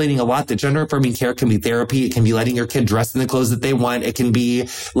myself explaining a lot that gender affirming care can be therapy. It can be letting your kid dress in the clothes that they want. It can be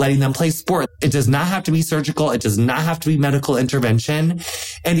letting them play sport. It does not have to be surgical. It does not have to be medical intervention.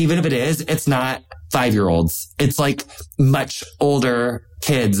 And even if it is, it's not 5-year-olds. It's like much older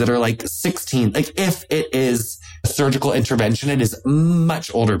kids that are like 16. Like, if it is surgical intervention, it is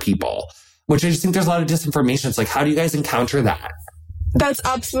much older people, which I just think there's a lot of disinformation. It's like, how do you guys encounter that? That's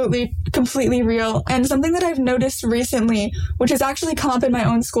absolutely, completely real. And something that I've noticed recently, which has actually come up in my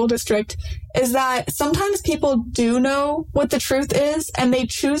own school district, is that sometimes people do know what the truth is and they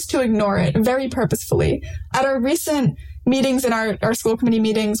choose to ignore it very purposefully. At our recent meetings, in our school committee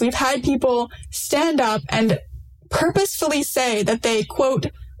meetings, we've had people stand up and purposefully say that they, quote,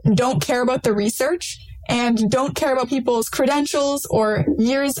 don't care about the research and don't care about people's credentials or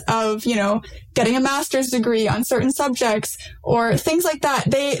years of, you know, getting a master's degree on certain subjects or things like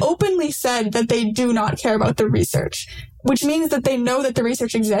that. They openly said that they do not care about the research, which means that they know that the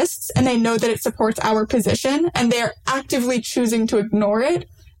research exists and they know that it supports our position and they're actively choosing to ignore it.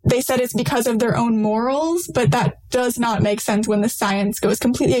 They said it's because of their own morals, but that does not make sense when the science goes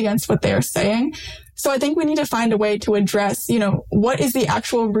completely against what they are saying. So I think we need to find a way to address, you know, what is the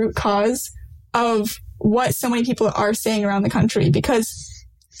actual root cause of what so many people are saying around the country, because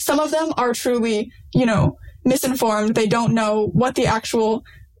some of them are truly, you know, misinformed. They don't know what the actual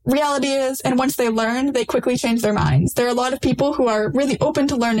reality is. And once they learn, they quickly change their minds. There are a lot of people who are really open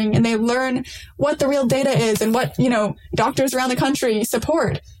to learning and they learn what the real data is and what, you know, doctors around the country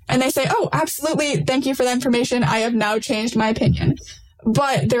support. And they say, oh, absolutely. Thank you for that information. I have now changed my opinion.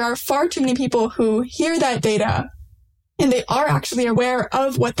 But there are far too many people who hear that data and they are actually aware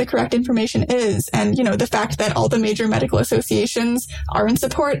of what the correct information is. And, the fact that all the major medical associations are in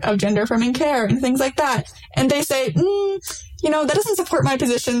support of gender affirming care and things like that. And they say, that doesn't support my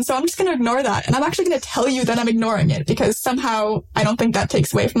position, so I'm just going to ignore that. And I'm actually going to tell you that I'm ignoring it because somehow I don't think that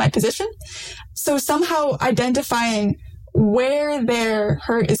takes away from my position. So somehow identifying where their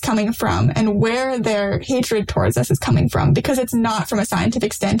hurt is coming from and where their hatred towards us is coming from, because it's not from a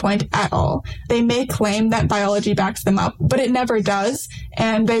scientific standpoint at all. They may claim that biology backs them up, but it never does.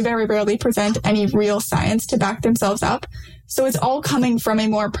 And they very rarely present any real science to back themselves up. So it's all coming from a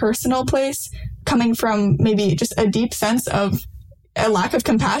more personal place, coming from maybe just a deep sense of a lack of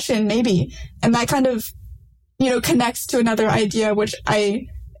compassion, maybe. And that kind of, connects to another idea, which I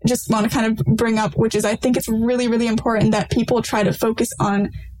just want to kind of bring up, which is I think it's really, really important that people try to focus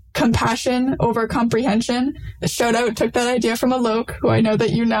on compassion over comprehension. The shout out took that idea from Alok, who I know that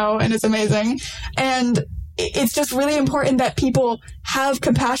you know and is amazing. And it's just really important that people have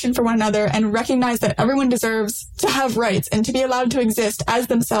compassion for one another and recognize that everyone deserves to have rights and to be allowed to exist as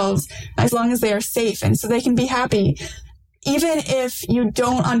themselves as long as they are safe and so they can be happy. Even if you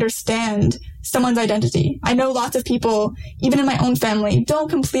don't understand someone's identity. I know lots of people, even in my own family, don't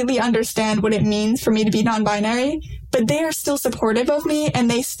completely understand what it means for me to be non-binary, but they are still supportive of me and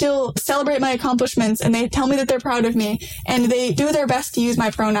they still celebrate my accomplishments and they tell me that they're proud of me and they do their best to use my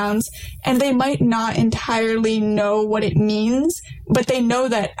pronouns, and they might not entirely know what it means, but they know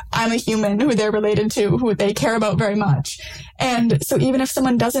that I'm a human who they're related to, who they care about very much. And so even if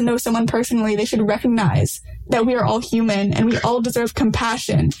someone doesn't know someone personally, they should recognize that we are all human and we all deserve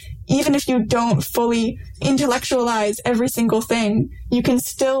compassion. Even if you don't fully intellectualize every single thing, you can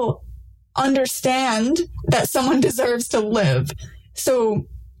still understand that someone deserves to live. So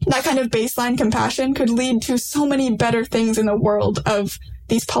that kind of baseline compassion could lead to so many better things in the world of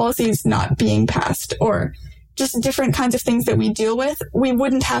these policies not being passed, or just different kinds of things that we deal with. We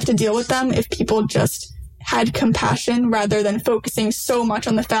wouldn't have to deal with them if people just had compassion rather than focusing so much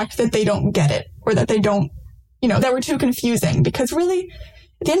on the fact that they don't get it, or that they don't, that we're too confusing. Because really,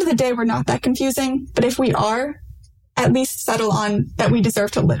 at the end of the day, we're not that confusing. But if we are, at least settle on that we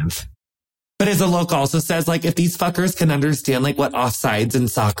deserve to live. But as Alok also says, if these fuckers can understand, what offsides in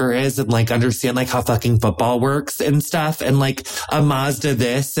soccer is and, understand, how fucking football works and stuff, and, a Mazda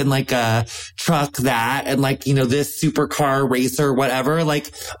this and, a truck that and, this supercar racer, whatever,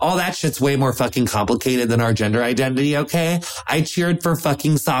 all that shit's way more fucking complicated than our gender identity, okay? I cheered for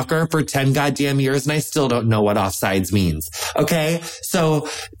fucking soccer for 10 goddamn years and I still don't know what offsides means, okay? So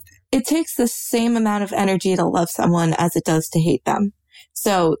it takes the same amount of energy to love someone as it does to hate them.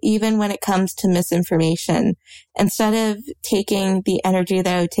 So even when it comes to misinformation, instead of taking the energy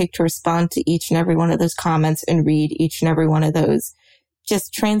that I would take to respond to each and every one of those comments and read each and every one of those,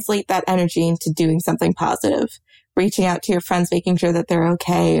 just translate that energy into doing something positive, reaching out to your friends, making sure that they're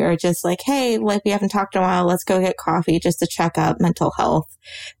okay, or just hey, we haven't talked in a while, let's go get coffee just to check up mental health,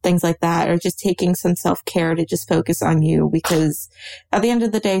 things like that, or just taking some self-care to just focus on you, because at the end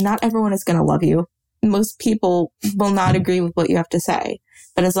of the day, not everyone is going to love you. Most people will not agree with what you have to say.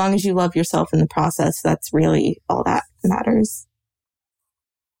 But as long as you love yourself in the process, that's really all that matters.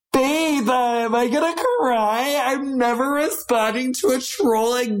 Babe, am I gonna cry? I'm never responding to a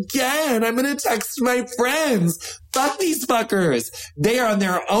troll again. I'm gonna text my friends. Fuck these fuckers. They are on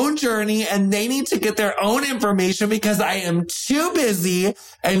their own journey and they need to get their own information because I am too busy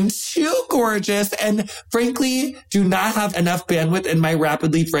and too gorgeous and frankly do not have enough bandwidth in my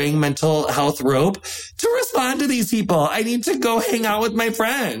rapidly fraying mental health rope to respond to these people. I need to go hang out with my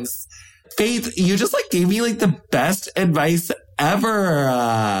friends. Faith, you just gave me the best advice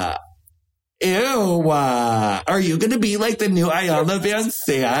ever. Ew. Are you going to be the new Iyanla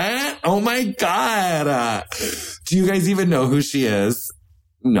Vanzant? Oh my God. Do you guys even know who she is?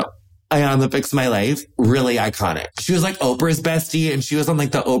 No. Iyanla Fixed My Life. Really iconic. She was Oprah's bestie and she was on the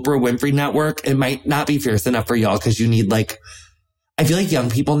Oprah Winfrey Network. It might not be fierce enough for y'all because you need I feel young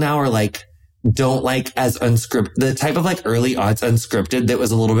people now are don't as unscripted, the type of early odds unscripted that was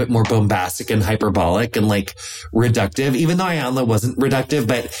a little bit more bombastic and hyperbolic and reductive, even though Iyanla wasn't reductive,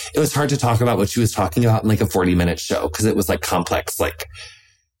 but it was hard to talk about what she was talking about in a 40-minute show because it was complex,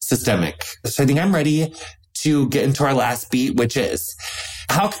 systemic. So I think I'm ready to get into our last beat, which is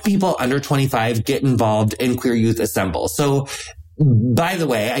how can people under 25 get involved in Queer Youth Assemble? So by the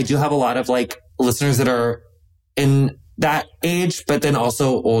way, I do have a lot of listeners that are in that age, but then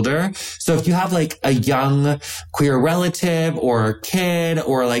also older. So if you have a young queer relative or kid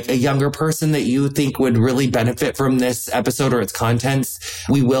or a younger person that you think would really benefit from this episode or its contents,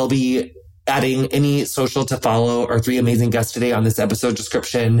 we will be adding any social to follow our three amazing guests today on this episode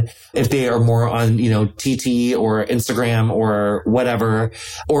description. If they are more on, TT or Instagram or whatever,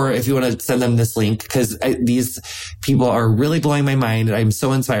 or if you want to send them this link, because these people are really blowing my mind. And I'm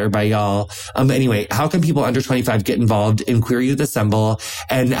so inspired by y'all. Anyway, how can people under 25 get involved in Queer Youth Assemble,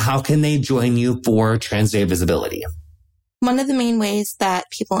 and how can they join you for Trans Day Visibility? One of the main ways that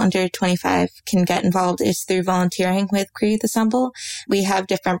people under 25 can get involved is through volunteering with Queer Youth Assemble. We have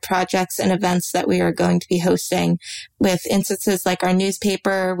different projects and events that we are going to be hosting, with instances like our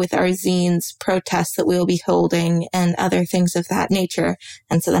newspaper, with our zines, protests that we will be holding, and other things of that nature.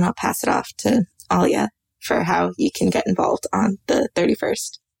 And so then I'll pass it off to Alia for how you can get involved on the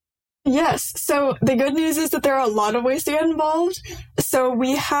 31st. Yes. So the good news is that there are a lot of ways to get involved. So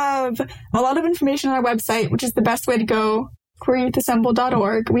we have a lot of information on our website, which is the best way to go,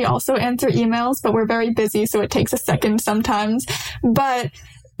 queeryouthassemble.org. We also answer emails, but we're very busy, so it takes a second sometimes. But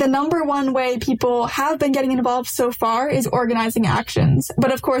the number one way people have been getting involved so far is organizing actions.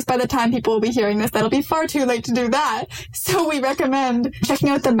 But of course, by the time people will be hearing this, that'll be far too late to do that. So we recommend checking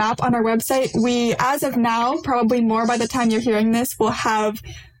out the map on our website. We, as of now, probably more by the time you're hearing this, will have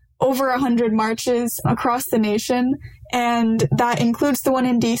over 100 marches across the nation. And that includes the one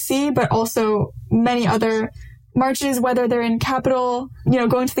in DC, but also many other marches, whether they're in capital,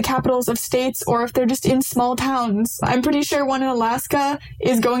 going to the capitals of states, or if they're just in small towns. I'm pretty sure one in Alaska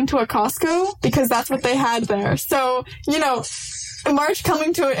is going to a Costco because that's what they had there. So, a march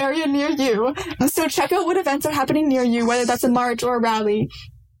coming to an area near you. So check out what events are happening near you, whether that's a march or a rally.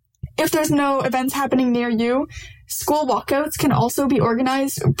 If there's no events happening near you, school walkouts can also be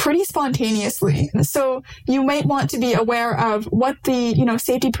organized pretty spontaneously. So you might want to be aware of what the,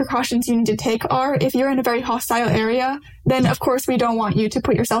 safety precautions you need to take are. If you're in a very hostile area, then of course we don't want you to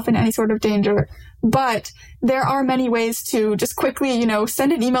put yourself in any sort of danger. But there are many ways to just quickly,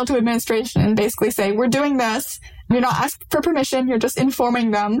 send an email to administration and basically say, we're doing this. You're not asking for permission. You're just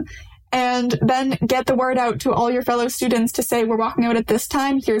informing them. And then get the word out to all your fellow students to say, we're walking out at this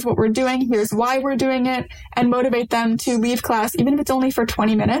time. Here's what we're doing. Here's why we're doing it, and motivate them to leave class, even if it's only for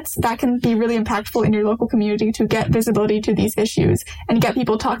 20 minutes. That can be really impactful in your local community to get visibility to these issues and get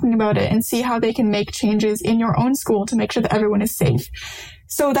people talking about it and see how they can make changes in your own school to make sure that everyone is safe.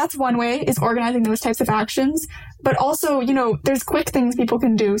 So that's one way, is organizing those types of actions. But also, there's quick things people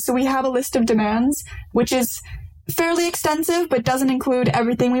can do. So we have a list of demands, which is fairly extensive, but doesn't include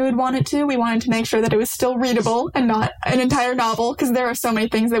everything we would want it to. We wanted to make sure that it was still readable and not an entire novel, because there are so many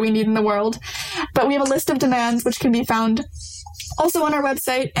things that we need in the world. But we have a list of demands, which can be found also on our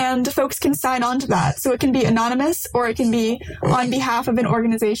website, and folks can sign on to that. So it can be anonymous, or it can be on behalf of an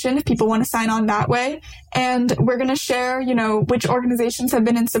organization if people want to sign on that way. And we're going to share, which organizations have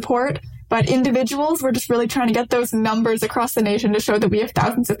been in support. But individuals, we're just really trying to get those numbers across the nation to show that we have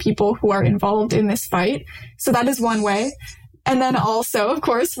thousands of people who are involved in this fight. So that is one way. And then also, of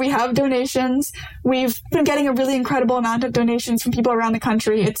course, we have donations. We've been getting a really incredible amount of donations from people around the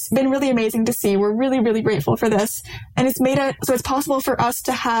country. It's been really amazing to see. We're really, really grateful for this. And it's made it so it's possible for us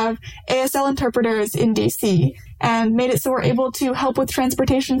to have ASL interpreters in DC, and made it so we're able to help with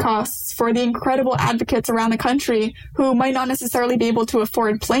transportation costs for the incredible advocates around the country who might not necessarily be able to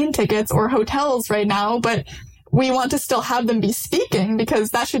afford plane tickets or hotels right now, but we want to still have them be speaking,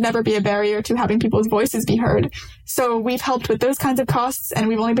 because that should never be a barrier to having people's voices be heard. So we've helped with those kinds of costs, and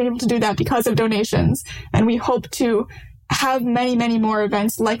we've only been able to do that because of donations. And we hope to have many, many more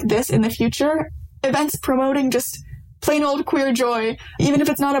events like this in the future. Events promoting just plain old queer joy. Even if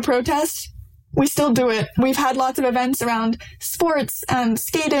it's not a protest, we still do it. We've had lots of events around sports and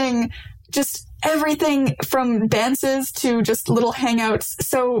skating, just everything from dances to just little hangouts.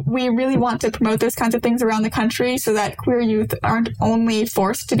 So we really want to promote those kinds of things around the country so that queer youth aren't only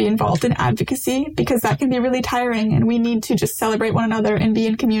forced to be involved in advocacy, because that can be really tiring, and we need to just celebrate one another and be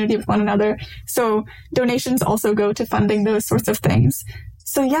in community with one another. So donations also go to funding those sorts of things.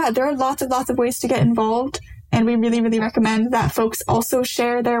 So yeah, there are lots of ways to get involved. And we really, really recommend that folks also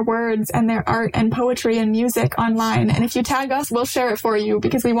share their words and their art and poetry and music online. And if you tag us, we'll share it for you,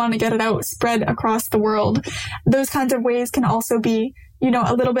 because we want to get it out, spread across the world. Those kinds of ways can also be,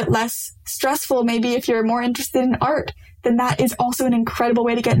 a little bit less stressful. Maybe if you're more interested in art, then that is also an incredible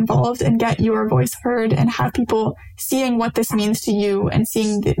way to get involved and get your voice heard and have people seeing what this means to you and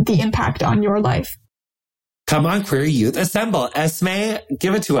seeing the impact on your life. Come on, Queer Youth Assemble. Esme,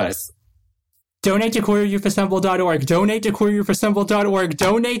 give it to us. Donate to queeryouthassemble.org. Donate to queeryouthassemble.org.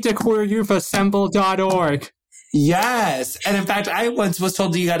 Donate to queeryouthassemble.org. Yes. And in fact, I once was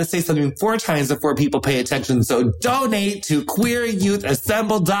told you got to say something 4 times before people pay attention. So donate to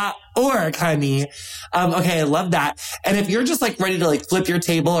queeryouthassemble.org. Symbol.org, honey. Okay, I love that. And if you're just like ready to like flip your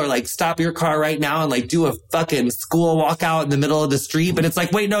table or like stop your car right now and like do a fucking school walkout in the middle of the street, but it's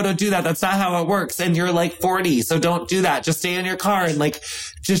like, wait, no, don't do that. That's not how it works. And you're like 40, so don't do that. Just stay in your car and like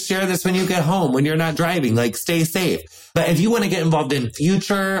just share this when you get home, when you're not driving, like stay safe. But if you want to get involved in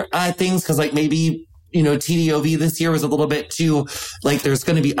future things, because like maybe, you know, TDOV this year was a little bit too, like there's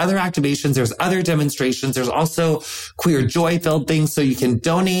going to be other activations. There's other demonstrations. There's also queer joy filled things. So you can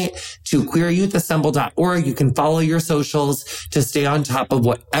donate to queeryouthassemble.org. You can follow your socials to stay on top of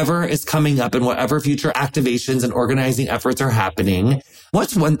whatever is coming up and whatever future activations and organizing efforts are happening.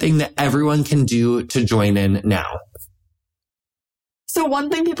 What's one thing that everyone can do to join in now? So one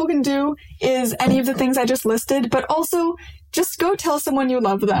thing people can do is any of the things I just listed, but also just go tell someone you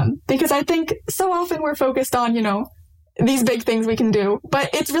love them. Because I think so often we're focused on, you know, these big things we can do, but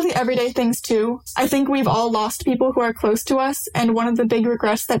it's really everyday things too. I think we've all lost people who are close to us. And one of the big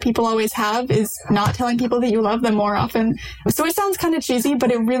regrets that people always have is not telling people that you love them more often. So it sounds kind of cheesy,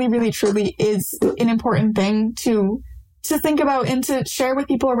 but it really, really, truly is an important thing to think about and to share with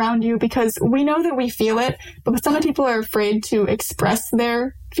people around you, because we know that we feel it, but some people are afraid to express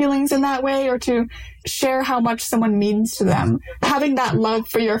their feelings in that way or to share how much someone means to them. Having that love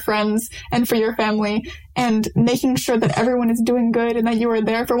for your friends and for your family and making sure that everyone is doing good and that you are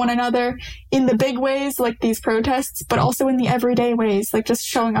there for one another in the big ways like these protests, but also in the everyday ways, like just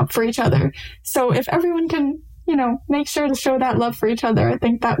showing up for each other. So if everyone can, you know, make sure to show that love for each other, I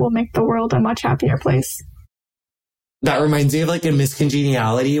think that will make the world a much happier place. That reminds me of like in Miss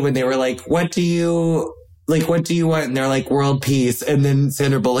Congeniality when they were like, what do you want? And they're like, world peace. And then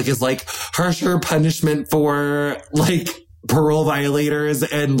Sandra Bullock is like, harsher punishment for like parole violators.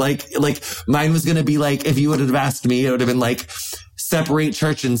 And like mine was going to be like, if you would have asked me, it would have been like, separate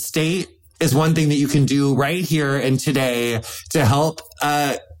church and state is one thing that you can do right here and today to help,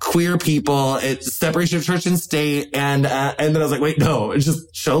 queer people. It's separation of church and state. And then I was like, wait, no, it's just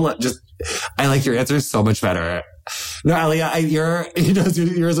I like your answer so much better. No, Alia,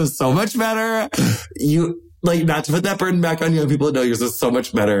 yours is so much better. You, like, not to put that burden back on young people, no, yours is so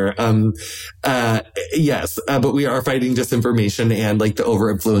much better. Yes, but we are fighting disinformation and like the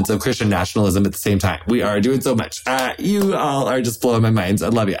over-influence of Christian nationalism at the same time. We are doing so much. You all are just blowing my minds. I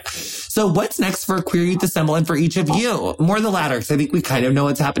love you. So what's next for Queer Youth Assemble and for each of you? More the latter, because I think we kind of know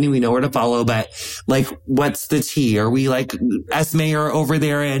what's happening. We know where to follow, but like, what's the tea? Are we like, Esme, are over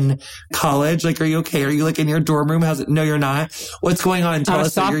there in college? Like, are you okay? Are you like in your dorm room? No, you're not. What's going on? Tell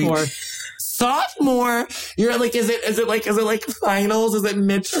us. Sophomore. You're like, is it like finals? Is it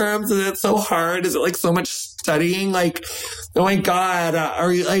midterms? Is it so hard? Is it like so much studying? Like, oh my God,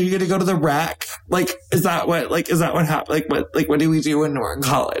 are you going to go to the rec? Like, is that what happened? What do we do when we're in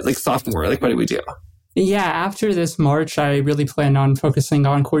college? Like sophomore, like what do we do? Yeah, after this March, I really plan on focusing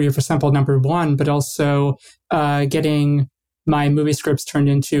on Queer Youth Assemble #1, but also getting my movie scripts turned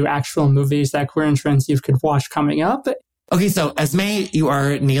into actual movies that queer and trans youth could watch coming up. Okay, so Esme, you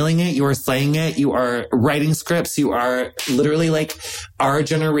are nailing it. You are slaying it. You are writing scripts. You are literally like our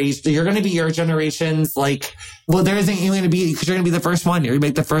generation. You're going to be your generation's like, well, there isn't even going to be, because you're going to be the first one. You're going to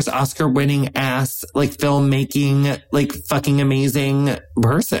be the first Oscar-winning ass, like filmmaking, like fucking amazing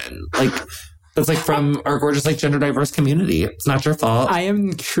person. Like, that's like from our gorgeous, like gender diverse community. It's not your fault. I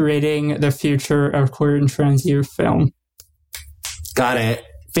am creating the future of queer and trans youth film. Got it.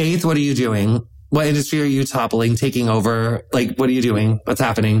 Faith, what are you doing? What industry are you toppling, taking over? Like, what are you doing? What's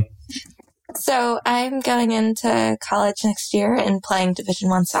happening? So I'm going into college next year and playing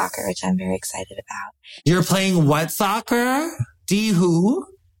Division I soccer, which I'm very excited about. You're playing what soccer? D who?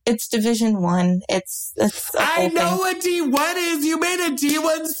 It's Division I. It's I know what D1 is. You made a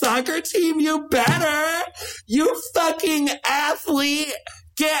D1 soccer team. You better. You fucking athlete.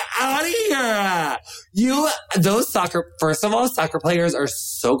 Get out of here. First of all, soccer players are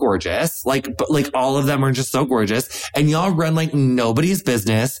so gorgeous. Like all of them are just so gorgeous. And y'all run like nobody's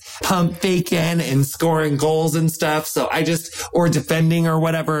business, pump faking and scoring goals and stuff. So or defending or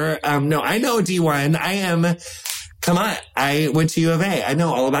whatever. No, I know D1. Come on. I went to U of A. I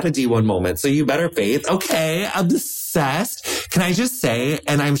know all about a D1 moment. So you better, Faith. Okay. Obsessed. Can I just say,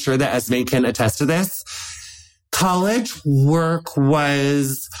 and I'm sure that Esme can attest to this, college work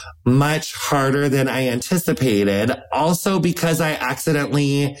was much harder than I anticipated. Also because I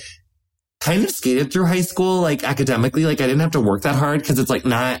accidentally kind of skated through high school, like academically, like I didn't have to work that hard because it's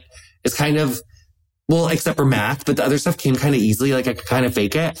kind of, well, except for math, but the other stuff came kind of easily. Like I could kind of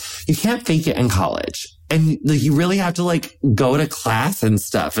fake it. You can't fake it in college. And like, you really have to like go to class and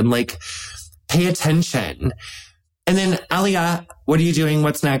stuff and like pay attention. And then Alia, what are you doing?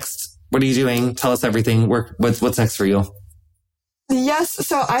 What's next? What are you doing? Tell us everything. What's next for you? Yes,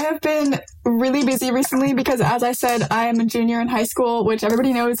 so I have been really busy recently because, as I said, I am a junior in high school, which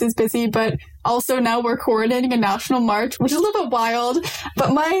everybody knows is busy, but also now we're coordinating a national march, which is a little bit wild.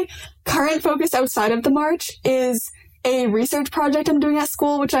 But my current focus outside of the march is a research project I'm doing at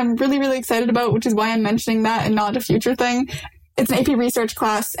school, which I'm really, really excited about, which is why I'm mentioning that and not a future thing. It's an AP research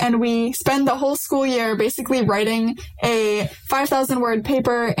class, and we spend the whole school year basically writing a 5,000-word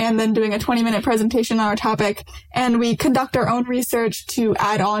paper and then doing a 20-minute presentation on our topic. And we conduct our own research to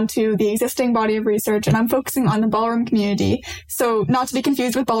add on to the existing body of research. And I'm focusing on the ballroom community. So not to be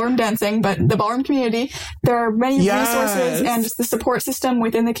confused with ballroom dancing, but the ballroom community. There are many resources, and just the support system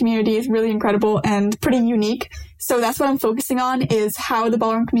within the community is really incredible and pretty unique. So that's what I'm focusing on, is how the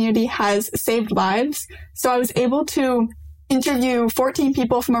ballroom community has saved lives. So I was able to interview 14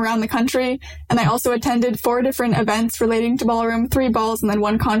 people from around the country, and I also attended 4 different events relating to ballroom, 3 balls, and then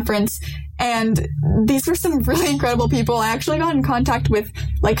 1 conference. And these were some really incredible people. I actually got in contact with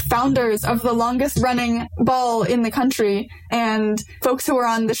founders of the longest running ball in the country, and folks who were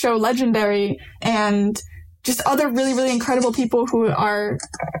on the show Legendary, and just other really, really incredible people who are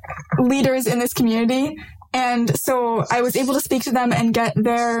leaders in this community. And so I was able to speak to them and get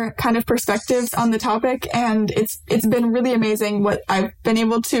their kind of perspectives on the topic. And it's been really amazing what I've been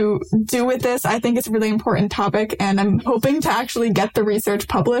able to do with this. I think it's a really important topic, and I'm hoping to actually get the research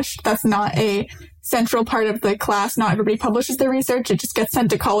published. That's not a central part of the class. Not everybody publishes their research. It just gets sent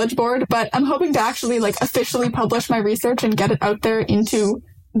to College Board. But I'm hoping to actually officially publish my research and get it out there into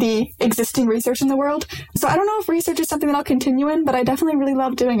the existing research in the world. So I don't know if research is something that I'll continue in, but I definitely really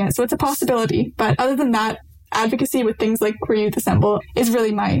love doing it. So it's a possibility. But other than that, advocacy with things like Queer Youth Assemble is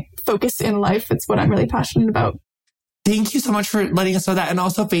really my focus in life. It's what I'm really passionate about. Thank you so much for letting us know that. And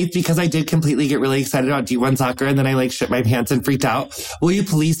also, Faith, because I did completely get really excited about D1 soccer and then I shit my pants and freaked out. Will you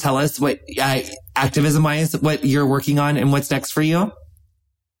please tell us what, activism-wise, what you're working on and what's next for you?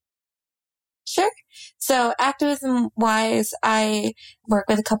 Sure. So activism-wise, I work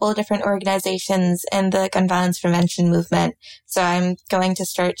with a couple of different organizations in the gun violence prevention movement. So I'm going to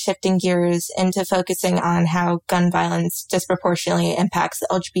start shifting gears into focusing on how gun violence disproportionately impacts the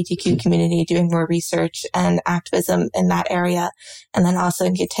LGBTQ community, doing more research and activism in that area. And then also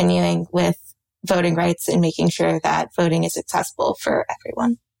continuing with voting rights and making sure that voting is accessible for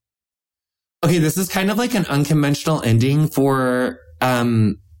everyone. Okay, this is kind of like an unconventional ending for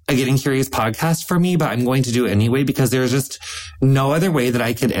a Getting Curious podcast for me, but I'm going to do it anyway because there's just no other way that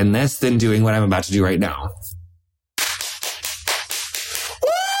I could end this than doing what I'm about to do right now. Woo!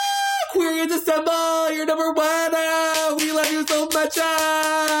 Queer Youth Assemble! You're number 1! We love you so much!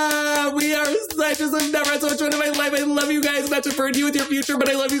 We are such as I've never had so much fun in my life. I love you guys, not to burden you with your future, but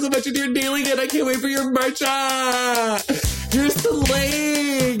I love you so much and you're nailing it. I can't wait for your march! You're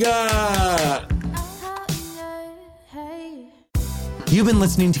slaying! You've been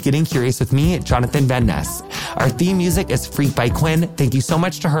listening to Getting Curious with me, Jonathan Van Ness. Our theme music is Freak by Quinn. Thank you so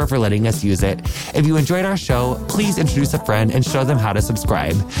much to her for letting us use it. If you enjoyed our show, please introduce a friend and show them how to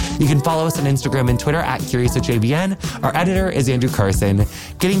subscribe. You can follow us on Instagram and Twitter at CuriousWithJVN. Our editor is Andrew Carson.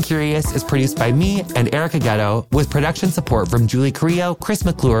 Getting Curious is produced by me and Erica Ghetto with production support from Julie Carrillo, Chris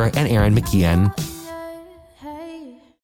McClure, and Aaron McKeon.